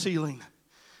top of the ceiling.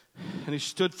 And he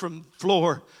stood from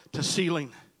floor to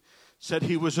ceiling. Said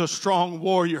he was a strong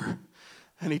warrior.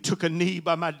 And he took a knee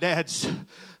by my dad's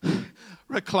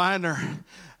recliner.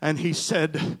 And he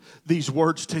said these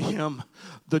words to him.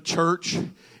 The church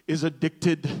is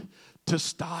addicted to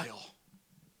style.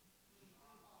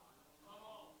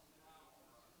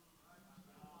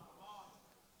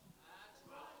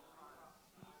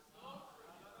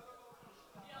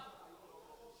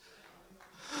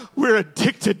 We're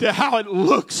addicted to how it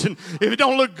looks, and if it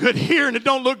don't look good here, and it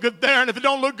don't look good there, and if it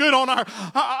don't look good on our,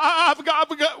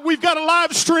 we've got a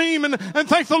live stream, and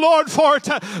thank the Lord for it.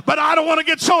 But I don't want to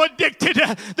get so addicted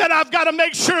that I've got to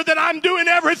make sure that I'm doing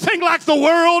everything like the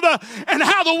world, and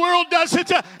how the world does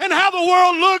it, and how the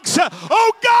world looks.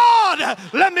 Oh God,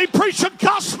 let me preach a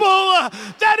gospel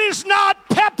that is not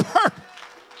peppered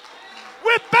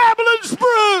with Babylon's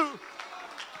brew.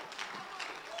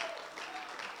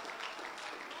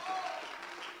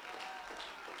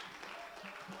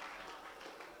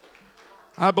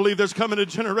 I believe there's coming a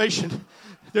generation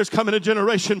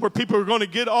where people are going to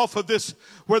get off of this,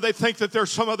 where they think that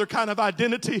there's some other kind of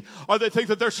identity, or they think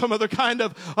that there's some other kind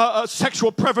of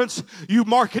sexual preference. You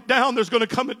mark it down. There's going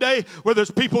to come a day where there's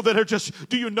people that are just,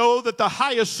 do you know that the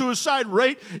highest suicide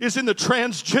rate is in the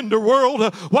transgender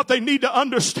world? What they need to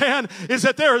understand is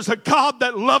that there is a God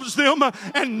that loves them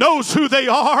and knows who they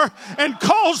are and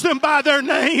calls them by their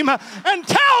name and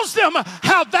tells them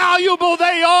how valuable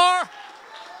they are.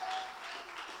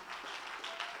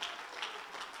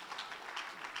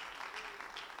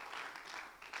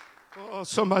 Oh,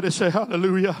 somebody say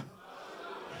hallelujah.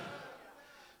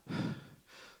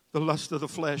 The lust of the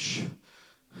flesh,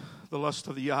 the lust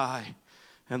of the eye,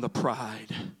 and the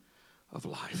pride of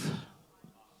life.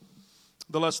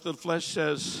 The lust of the flesh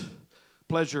says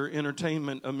pleasure,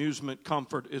 entertainment, amusement,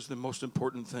 comfort is the most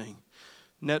important thing.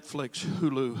 Netflix,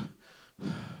 Hulu,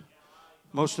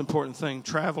 most important thing.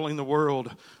 Traveling the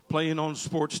world, playing on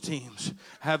sports teams,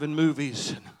 having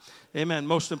movies. Amen.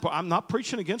 Most important. I'm not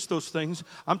preaching against those things.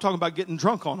 I'm talking about getting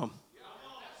drunk on them.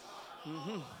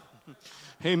 Mm-hmm.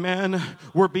 Amen.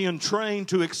 We're being trained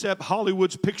to accept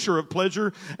Hollywood's picture of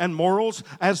pleasure and morals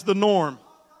as the norm.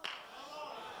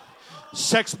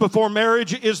 Sex before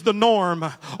marriage is the norm.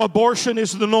 Abortion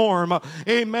is the norm.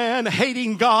 Amen.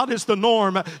 Hating God is the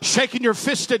norm. Shaking your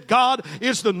fist at God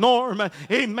is the norm.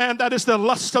 Amen. That is the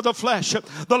lust of the flesh.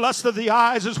 The lust of the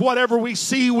eyes is whatever we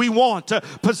see we want.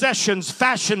 Possessions,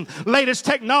 fashion, latest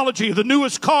technology, the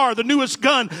newest car, the newest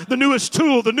gun, the newest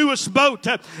tool, the newest boat.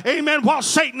 Amen. While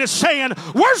Satan is saying,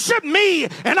 worship me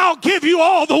and I'll give you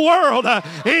all the world.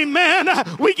 Amen.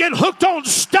 We get hooked on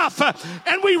stuff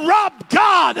and we rob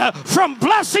God from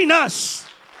blessing us.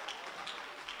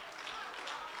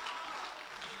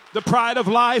 The pride of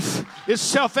life is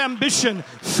self-ambition,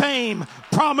 fame,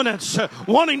 prominence,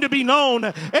 wanting to be known,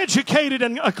 educated,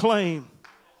 and acclaimed.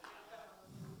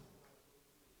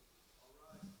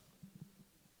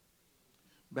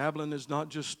 Babylon is not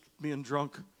just being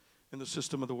drunk in the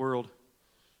system of the world.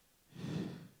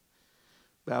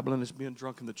 Babylon is being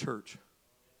drunk in the church.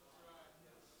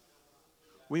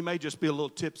 We may just be a little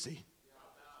tipsy.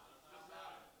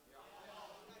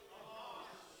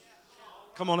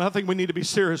 Come on, I think we need to be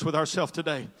serious with ourselves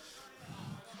today.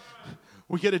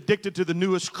 We get addicted to the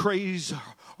newest craze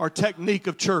or technique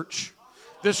of church.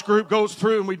 This group goes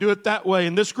through and we do it that way,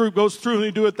 and this group goes through and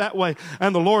we do it that way.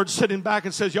 And the Lord's sitting back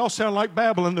and says, y'all sound like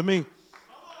Babylon to me.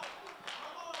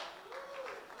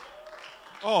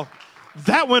 Oh,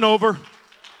 that went over.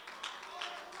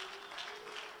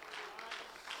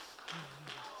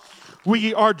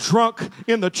 We are drunk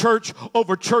in the church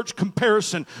over church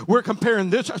comparison. We're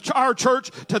comparing our church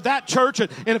to that church.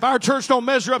 And if our church don't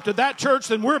measure up to that church,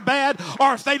 then we're bad.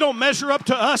 Or if they don't measure up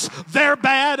to us, they're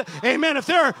bad. Amen. If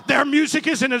their music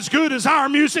isn't as good as our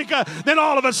music, then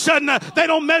all of a sudden they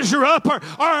don't measure up.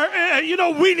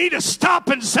 We need to stop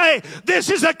and say,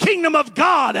 this is a kingdom of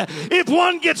God. If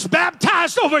one gets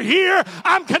baptized over here,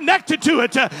 I'm connected to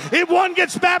it. If one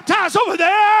gets baptized over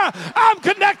there, I'm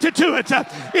connected to it.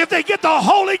 If they get the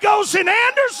Holy Ghost in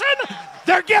Anderson,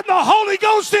 they're getting the Holy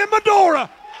Ghost in Medora.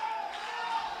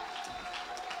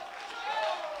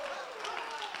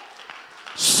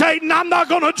 Satan, I'm not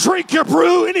going to drink your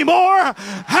brew anymore.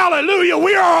 Hallelujah.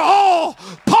 We are all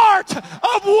part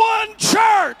of one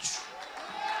church.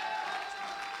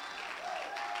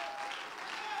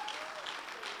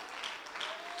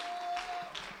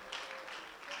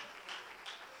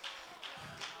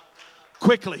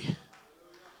 Quickly.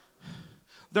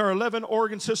 There are 11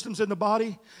 organ systems in the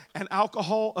body, and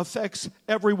alcohol affects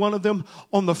every one of them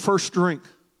on the first drink.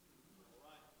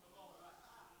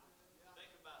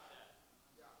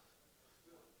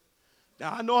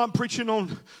 Now, I know I'm preaching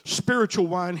on spiritual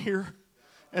wine here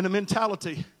and a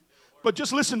mentality, but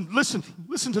just listen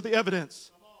to the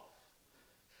evidence.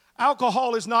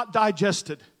 Alcohol is not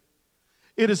digested.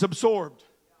 It is absorbed.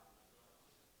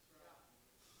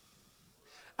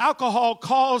 Alcohol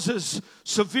causes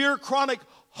severe chronic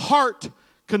heart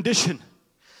condition.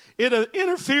 It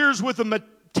interferes with the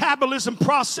metabolism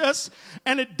process,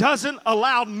 and it doesn't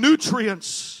allow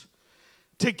nutrients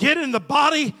to get in the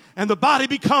body, and the body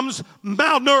becomes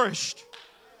malnourished.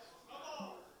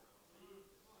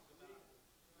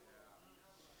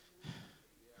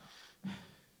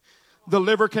 The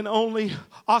liver can only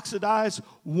oxidize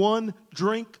 1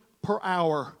 drink per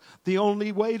hour. The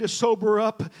only way to sober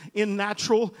up in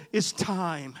natural is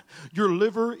time. Your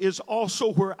liver is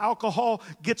also where alcohol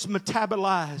gets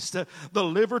metabolized. The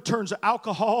liver turns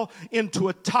alcohol into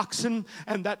a toxin,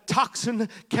 and that toxin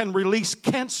can release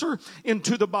cancer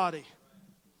into the body.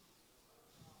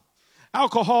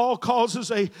 Alcohol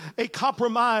causes a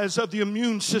compromise of the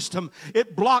immune system.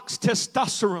 It blocks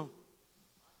testosterone,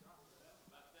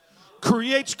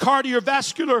 creates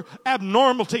cardiovascular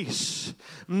abnormalities,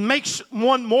 makes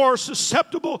one more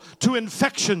susceptible to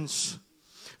infections,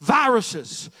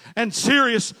 viruses, and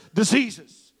serious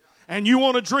diseases. And you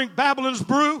want to drink Babylon's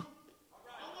brew?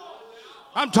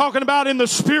 I'm talking about in the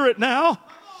spirit now.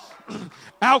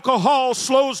 Alcohol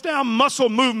slows down muscle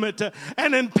movement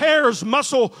and impairs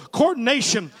muscle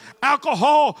coordination.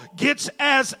 Alcohol gets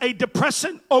as a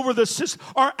depressant over the system,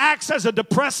 or acts as a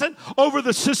depressant over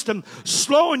the system,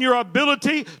 slowing your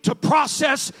ability to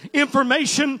process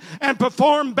information and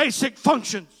perform basic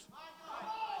functions.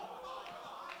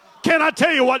 Can I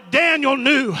tell you what Daniel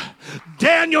knew?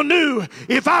 Daniel knew,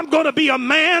 if I'm going to be a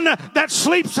man that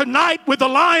sleeps at night with the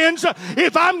lions,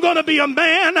 if I'm going to be a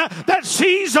man that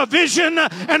sees a vision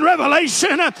and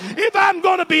revelation, if I'm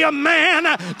going to be a man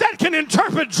that can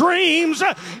interpret dreams,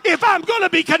 if I'm going to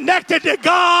be connected to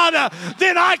God,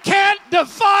 then I can't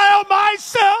defile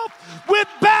myself with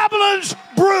Babylon's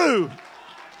brew.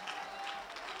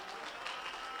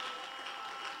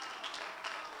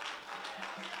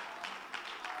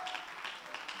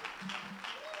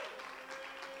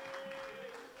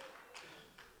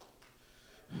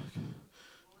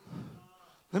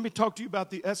 Let me talk to you about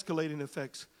the escalating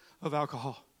effects of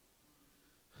alcohol.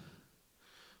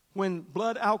 When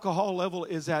blood alcohol level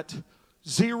is at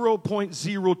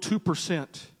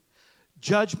 0.02%,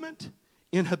 judgment,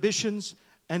 inhibitions,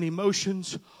 and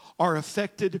emotions are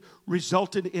affected,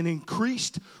 resulting in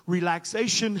increased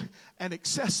relaxation and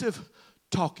excessive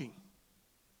talking.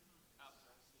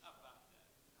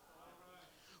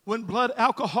 When blood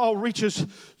alcohol reaches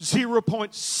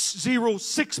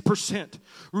 0.06%,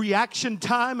 reaction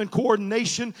time and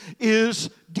coordination is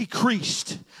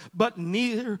decreased, but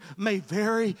neither may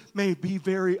be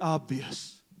very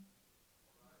obvious.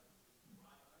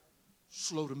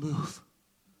 Slow to move,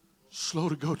 slow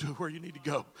to go to where you need to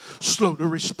go, slow to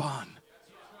respond.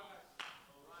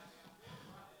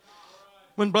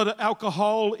 When blood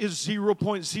alcohol is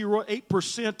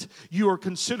 0.08%, you are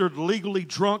considered legally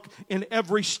drunk in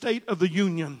every state of the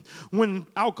union. When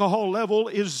alcohol level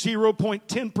is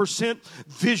 0.10%,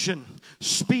 vision,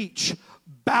 speech,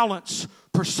 balance,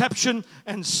 perception,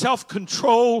 and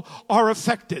self-control are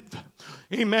affected.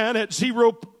 Amen. At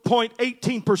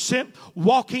 0.18%,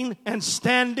 walking and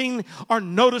standing are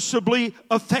noticeably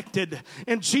affected.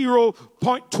 And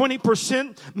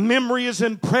 0.20%, memory is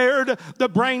impaired. The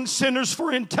brain centers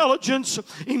for intelligence,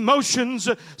 emotions,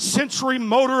 sensory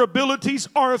motor abilities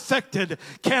are affected.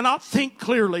 Cannot think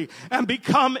clearly and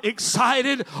become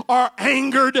excited or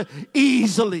angered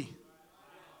easily.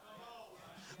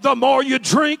 The more you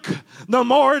drink, the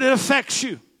more it affects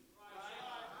you.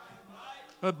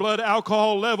 A blood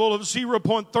alcohol level of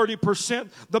 0.30%,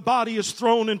 the body is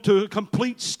thrown into a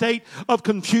complete state of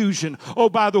confusion. Oh,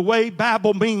 by the way,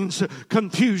 Babel means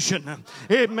confusion.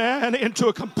 Amen. Into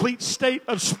a complete state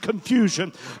of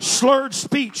confusion. Slurred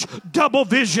speech, double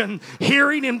vision,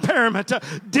 hearing impairment,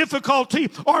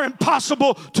 difficulty or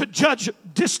impossible to judge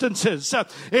distances.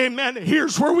 Amen.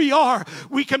 Here's where we are.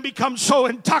 We can become so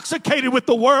intoxicated with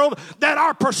the world that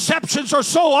our perceptions are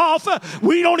so off,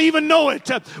 we don't even know it.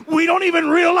 We don't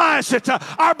even realize it.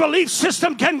 Our belief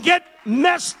system can get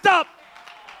messed up.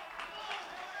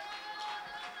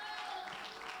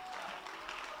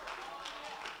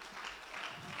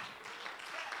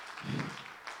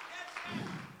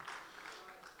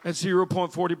 At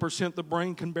 0.40%, the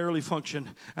brain can barely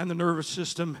function and the nervous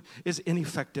system is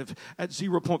ineffective. At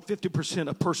 0.50%,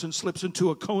 a person slips into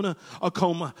a coma.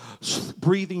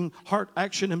 Breathing, heart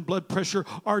action, and blood pressure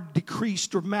are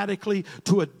decreased dramatically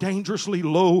to a dangerously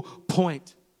low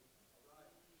point.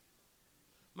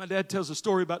 My dad tells a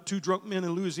story about two drunk men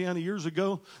in Louisiana years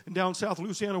ago, in down south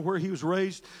Louisiana where he was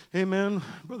raised. Amen.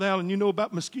 Brother Allen, you know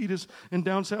about mosquitoes in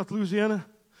down south Louisiana?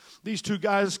 These two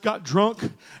guys got drunk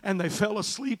and they fell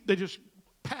asleep. They just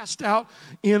passed out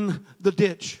in the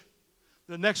ditch.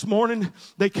 The next morning,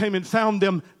 they came and found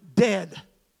them dead.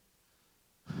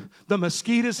 The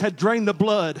mosquitoes had drained the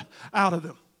blood out of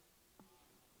them.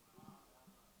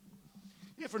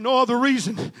 If for no other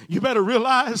reason, you better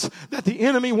realize that the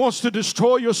enemy wants to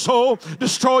destroy your soul,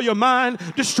 destroy your mind,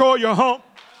 destroy your home.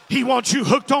 He wants you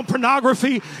hooked on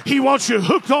pornography. He wants you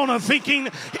hooked on a thinking.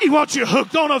 He wants you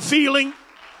hooked on a feeling.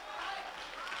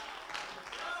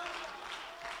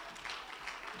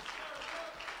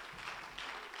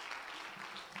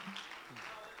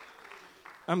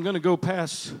 I'm going to go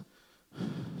past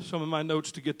some of my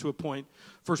notes to get to a point.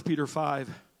 1 Peter 5:7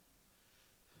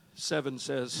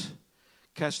 says,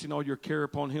 casting all your care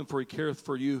upon him, for he careth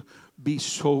for you. Be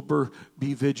sober,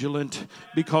 be vigilant,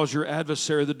 because your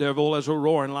adversary, the devil, as a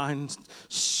roaring lion,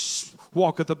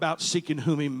 walketh about seeking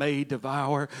whom he may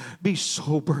devour. Be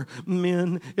sober,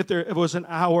 men. If there was an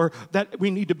hour that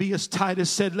we need to be, as Titus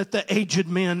said, let the aged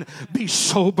men be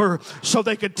sober so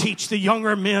they could teach the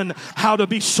younger men how to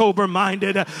be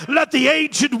sober-minded. Let the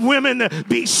aged women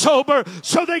be sober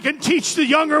so they can teach the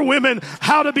younger women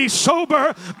how to be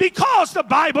sober, because the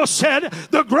Bible said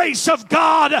the grace of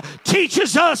God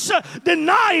teaches us,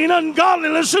 denying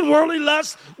ungodliness and worldly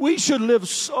lust, we should live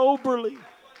soberly.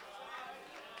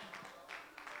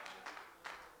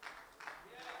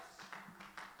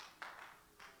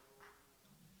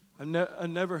 I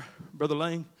never, Brother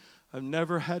Lane, I've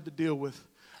never had to deal with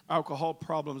alcohol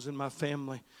problems in my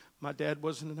family. My dad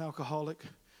wasn't an alcoholic.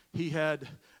 He had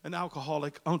an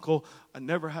alcoholic uncle. I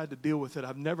never had to deal with it.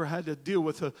 I've never had to deal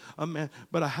with a man,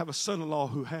 but I have a son-in-law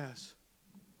who has.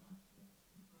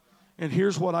 And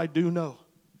here's what I do know,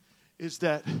 is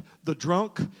that the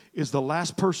drunk is the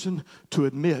last person to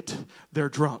admit they're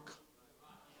drunk.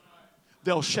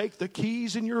 They'll shake the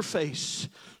keys in your face,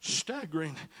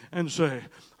 staggering, and say,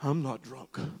 I'm not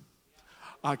drunk.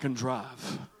 I can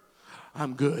drive.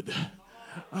 I'm good.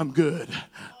 I'm good.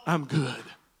 I'm good.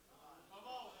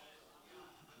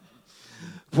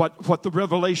 What the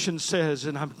Revelation says,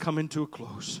 and I'm coming to a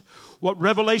close. What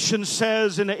Revelation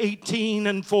says in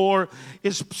 18:4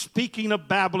 is speaking of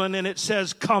Babylon, and it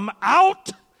says, come out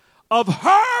of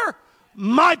her,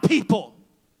 my people.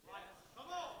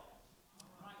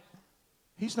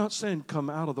 He's not saying come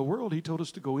out of the world. He told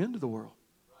us to go into the world.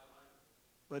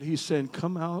 But he's saying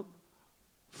come out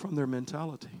from their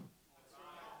mentality.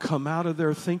 Come out of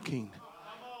their thinking.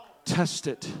 Test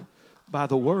it by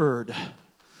the Word.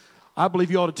 I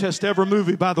believe you ought to test every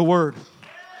movie by the Word.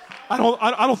 I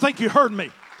don't think you heard me.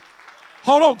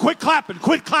 Hold on, quit clapping,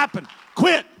 quit.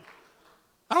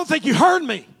 I don't think you heard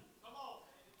me.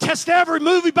 Test every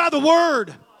movie by the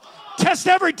Word. Test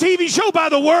every TV show by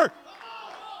the Word.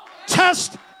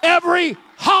 Test every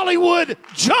Hollywood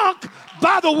junk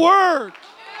by the Word.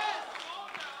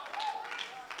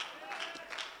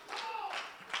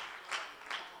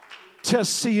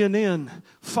 Test CNN,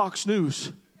 Fox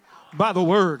News by the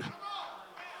Word.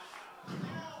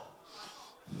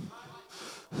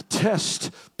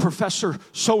 Test Professor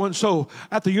so-and-so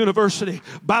at the university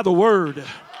by the Word.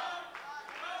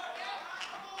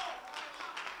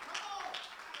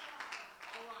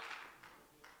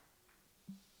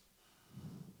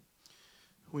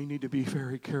 We need to be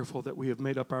very careful that we have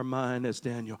made up our mind as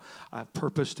Daniel. I've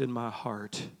purposed in my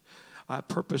heart. I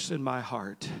purpose in my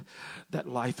heart that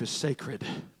life is sacred,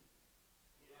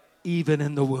 even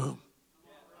in the womb.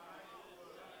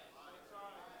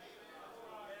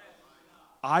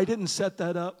 I didn't set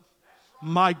that up.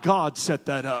 My God set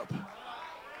that up.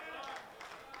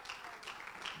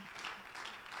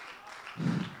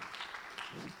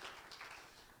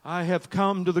 I have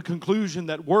come to the conclusion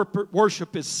that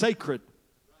worship is sacred.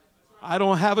 I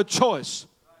don't have a choice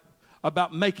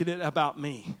about making it about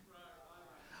me.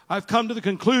 I've come to the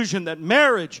conclusion that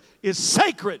marriage is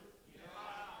sacred.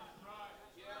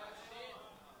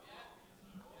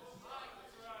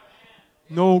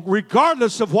 No,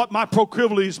 regardless of what my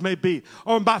proclivities may be,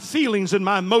 or my feelings and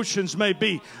my emotions may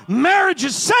be, marriage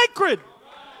is sacred.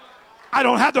 I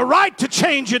don't have the right to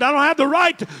change it. I don't have the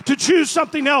right to choose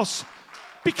something else.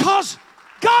 Because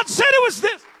God said it was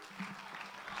this.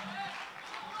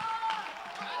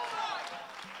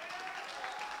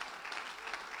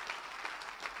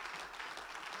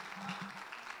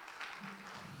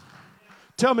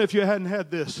 Tell me if you hadn't had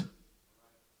this.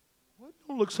 Well, it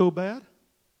don't look so bad.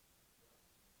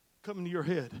 Coming to your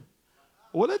head.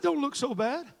 Well, that don't look so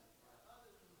bad.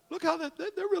 Look how they're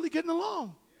really getting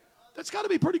along. That's got to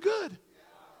be pretty good.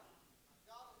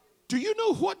 Do you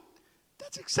know what?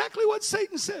 That's exactly what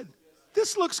Satan said.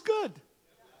 This looks good.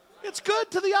 It's good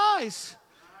to the eyes.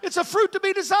 It's a fruit to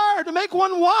be desired, to make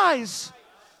one wise.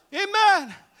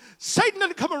 Amen. Satan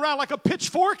doesn't come around like a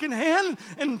pitchfork in hand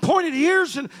and pointed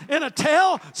ears and a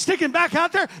tail sticking back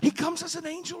out there. He comes as an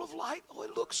angel of light. Oh,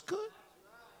 it looks good.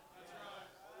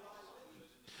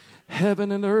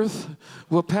 Heaven and earth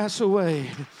will pass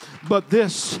away, but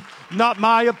this, not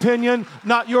my opinion,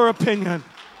 not your opinion.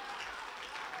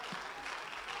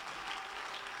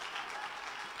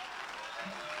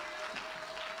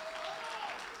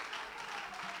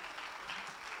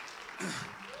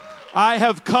 I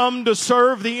have come to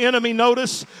serve the enemy.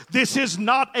 Notice, this is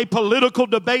not a political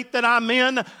debate that I'm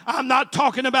in. I'm not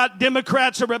talking about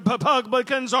Democrats or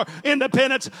Republicans or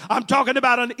independents. I'm talking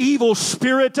about an evil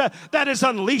spirit that is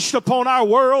unleashed upon our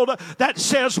world that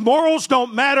says morals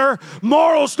don't matter.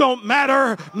 Morals don't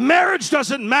matter. Marriage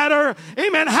doesn't matter.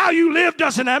 Amen. How you live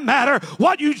doesn't matter.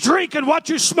 What you drink and what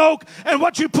you smoke and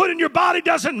what you put in your body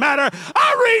doesn't matter.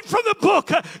 I read from the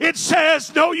book. It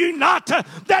says, know you not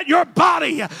that your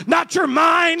body, not your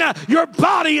mind, your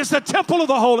body is the temple of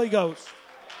the Holy Ghost.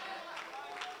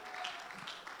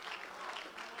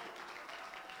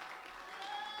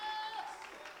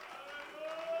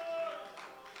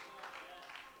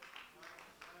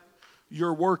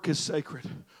 Your work is sacred.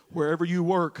 Wherever you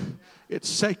work, it's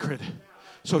sacred.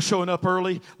 So showing up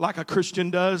early like a Christian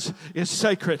does is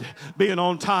sacred. Being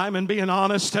on time and being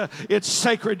honest, it's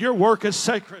sacred. Your work is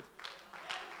sacred.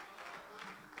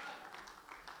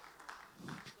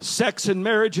 Sex and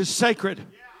marriage is sacred.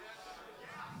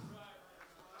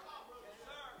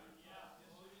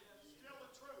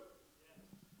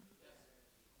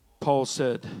 Paul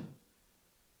said,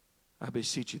 I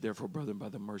beseech you therefore, brethren, by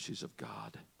the mercies of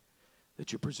God,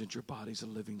 that you present your bodies a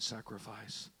living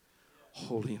sacrifice,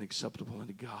 holy and acceptable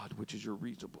unto God, which is your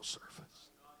reasonable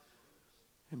service.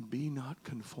 And be not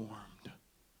conformed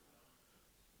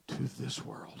to this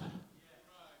world.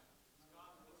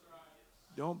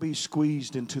 Don't be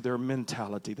squeezed into their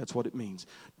mentality. That's what it means.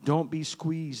 Don't be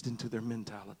squeezed into their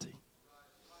mentality.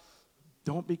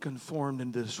 Don't be conformed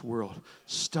into this world.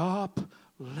 Stop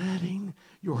letting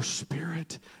your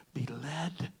spirit be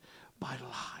led by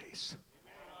lies.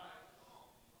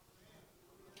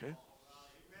 Okay?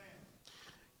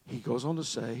 He goes on to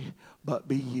say, but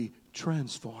be ye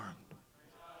transformed.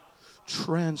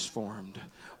 Transformed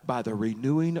by the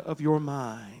renewing of your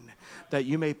mind, that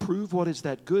you may prove what is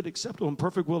that good, acceptable, and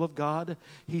perfect will of God.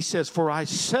 He says, for I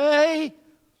say,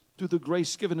 through the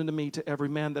grace given unto me, to every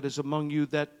man that is among you,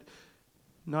 that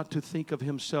not to think of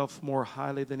himself more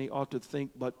highly than he ought to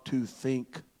think, but to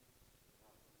think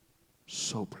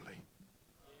soberly.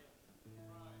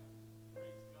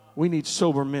 We need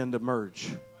sober men to merge.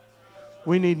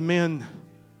 We need men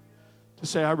to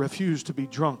say, I refuse to be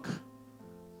drunk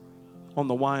on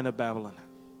the wine of Babylon.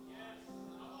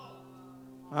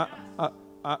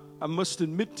 I must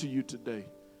admit to you today,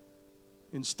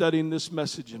 in studying this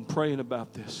message and praying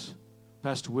about this,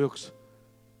 Pastor Wilkes,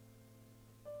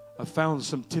 I found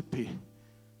some tippy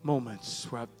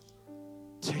moments where I've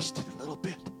tasted a little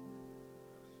bit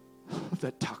of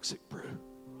that toxic brew.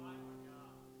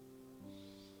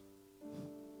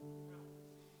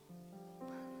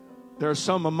 There are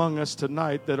some among us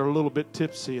tonight that are a little bit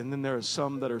tipsy, and then there are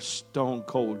some that are stone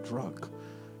cold drunk.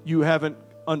 You haven't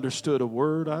understood a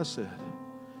word I said.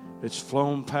 It's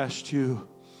flown past you.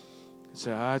 You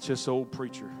say, it's just old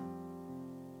preacher.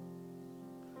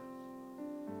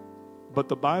 But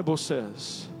the Bible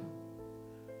says,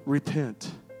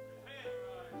 repent.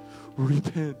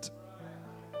 Repent.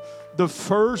 The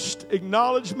first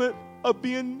acknowledgement of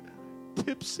being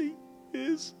tipsy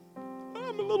is,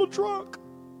 I'm a little drunk.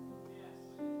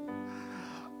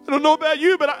 I don't know about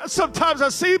you, but sometimes I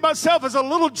see myself as a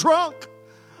little drunk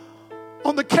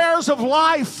on the cares of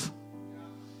life.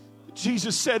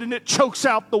 Jesus said, and it chokes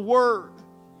out the word.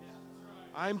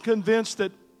 I'm convinced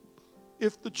that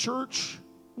if the church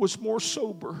was more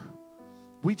sober,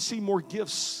 we'd see more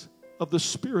gifts of the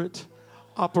Spirit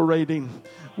operating.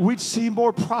 We'd see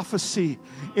more prophecy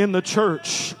in the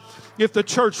church. If the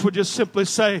church would just simply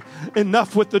say,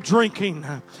 enough with the drinking,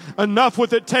 enough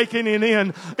with it taking it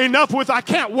in, enough with I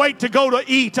can't wait to go to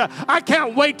eat, I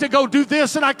can't wait to go do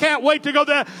this, and I can't wait to go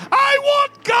there. I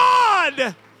want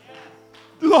God.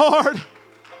 Lord,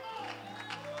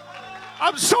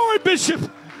 I'm sorry,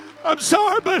 Bishop. I'm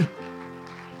sorry, but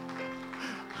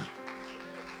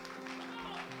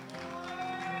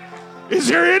is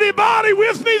there anybody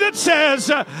with me that says,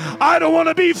 I don't want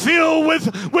to be filled with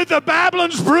the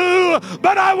Babylon's brew,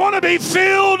 but I want to be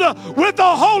filled with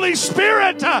the Holy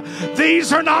Spirit?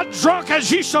 These are not drunk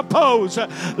as ye suppose.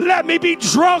 Let me be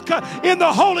drunk in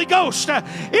the Holy Ghost.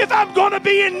 If I'm going to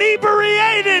be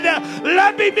inebriated,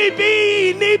 let me be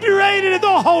inebriated in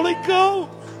the Holy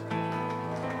Ghost.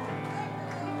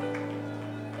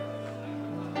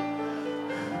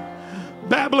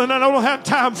 Babylon, I don't have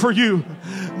time for you.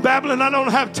 Babylon, I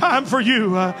don't have time for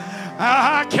you.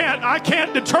 I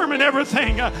can't determine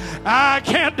everything. I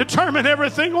can't determine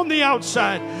everything on the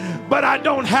outside, but I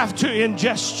don't have to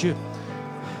ingest you.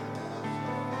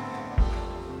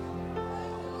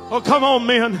 Oh, come on,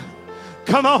 men.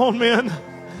 Come on, men.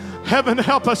 Heaven,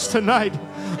 help us tonight.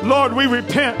 Lord, we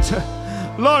repent.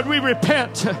 Lord, we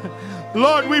repent.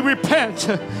 Lord, we repent.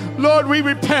 Lord, we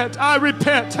repent. I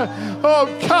repent. Oh,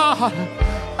 God.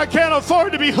 I can't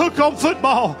afford to be hooked on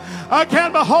football. I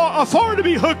can't afford to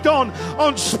be hooked on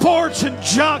sports and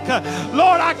junk.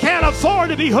 Lord, I can't afford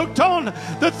to be hooked on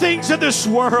the things of this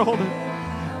world.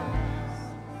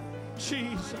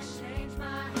 Jesus.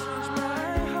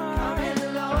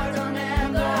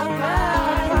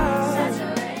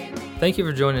 Thank you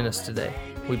for joining us today.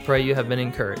 We pray you have been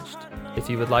encouraged. If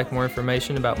you would like more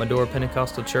information about Medora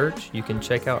Pentecostal Church, you can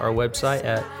check out our website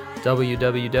at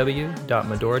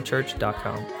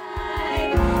www.medorachurch.com.